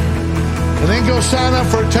seeds. And then go sign up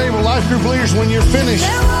for a table. Life group leaders, when you're finished,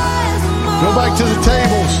 go back to the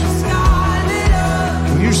tables.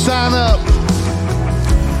 When you sign up,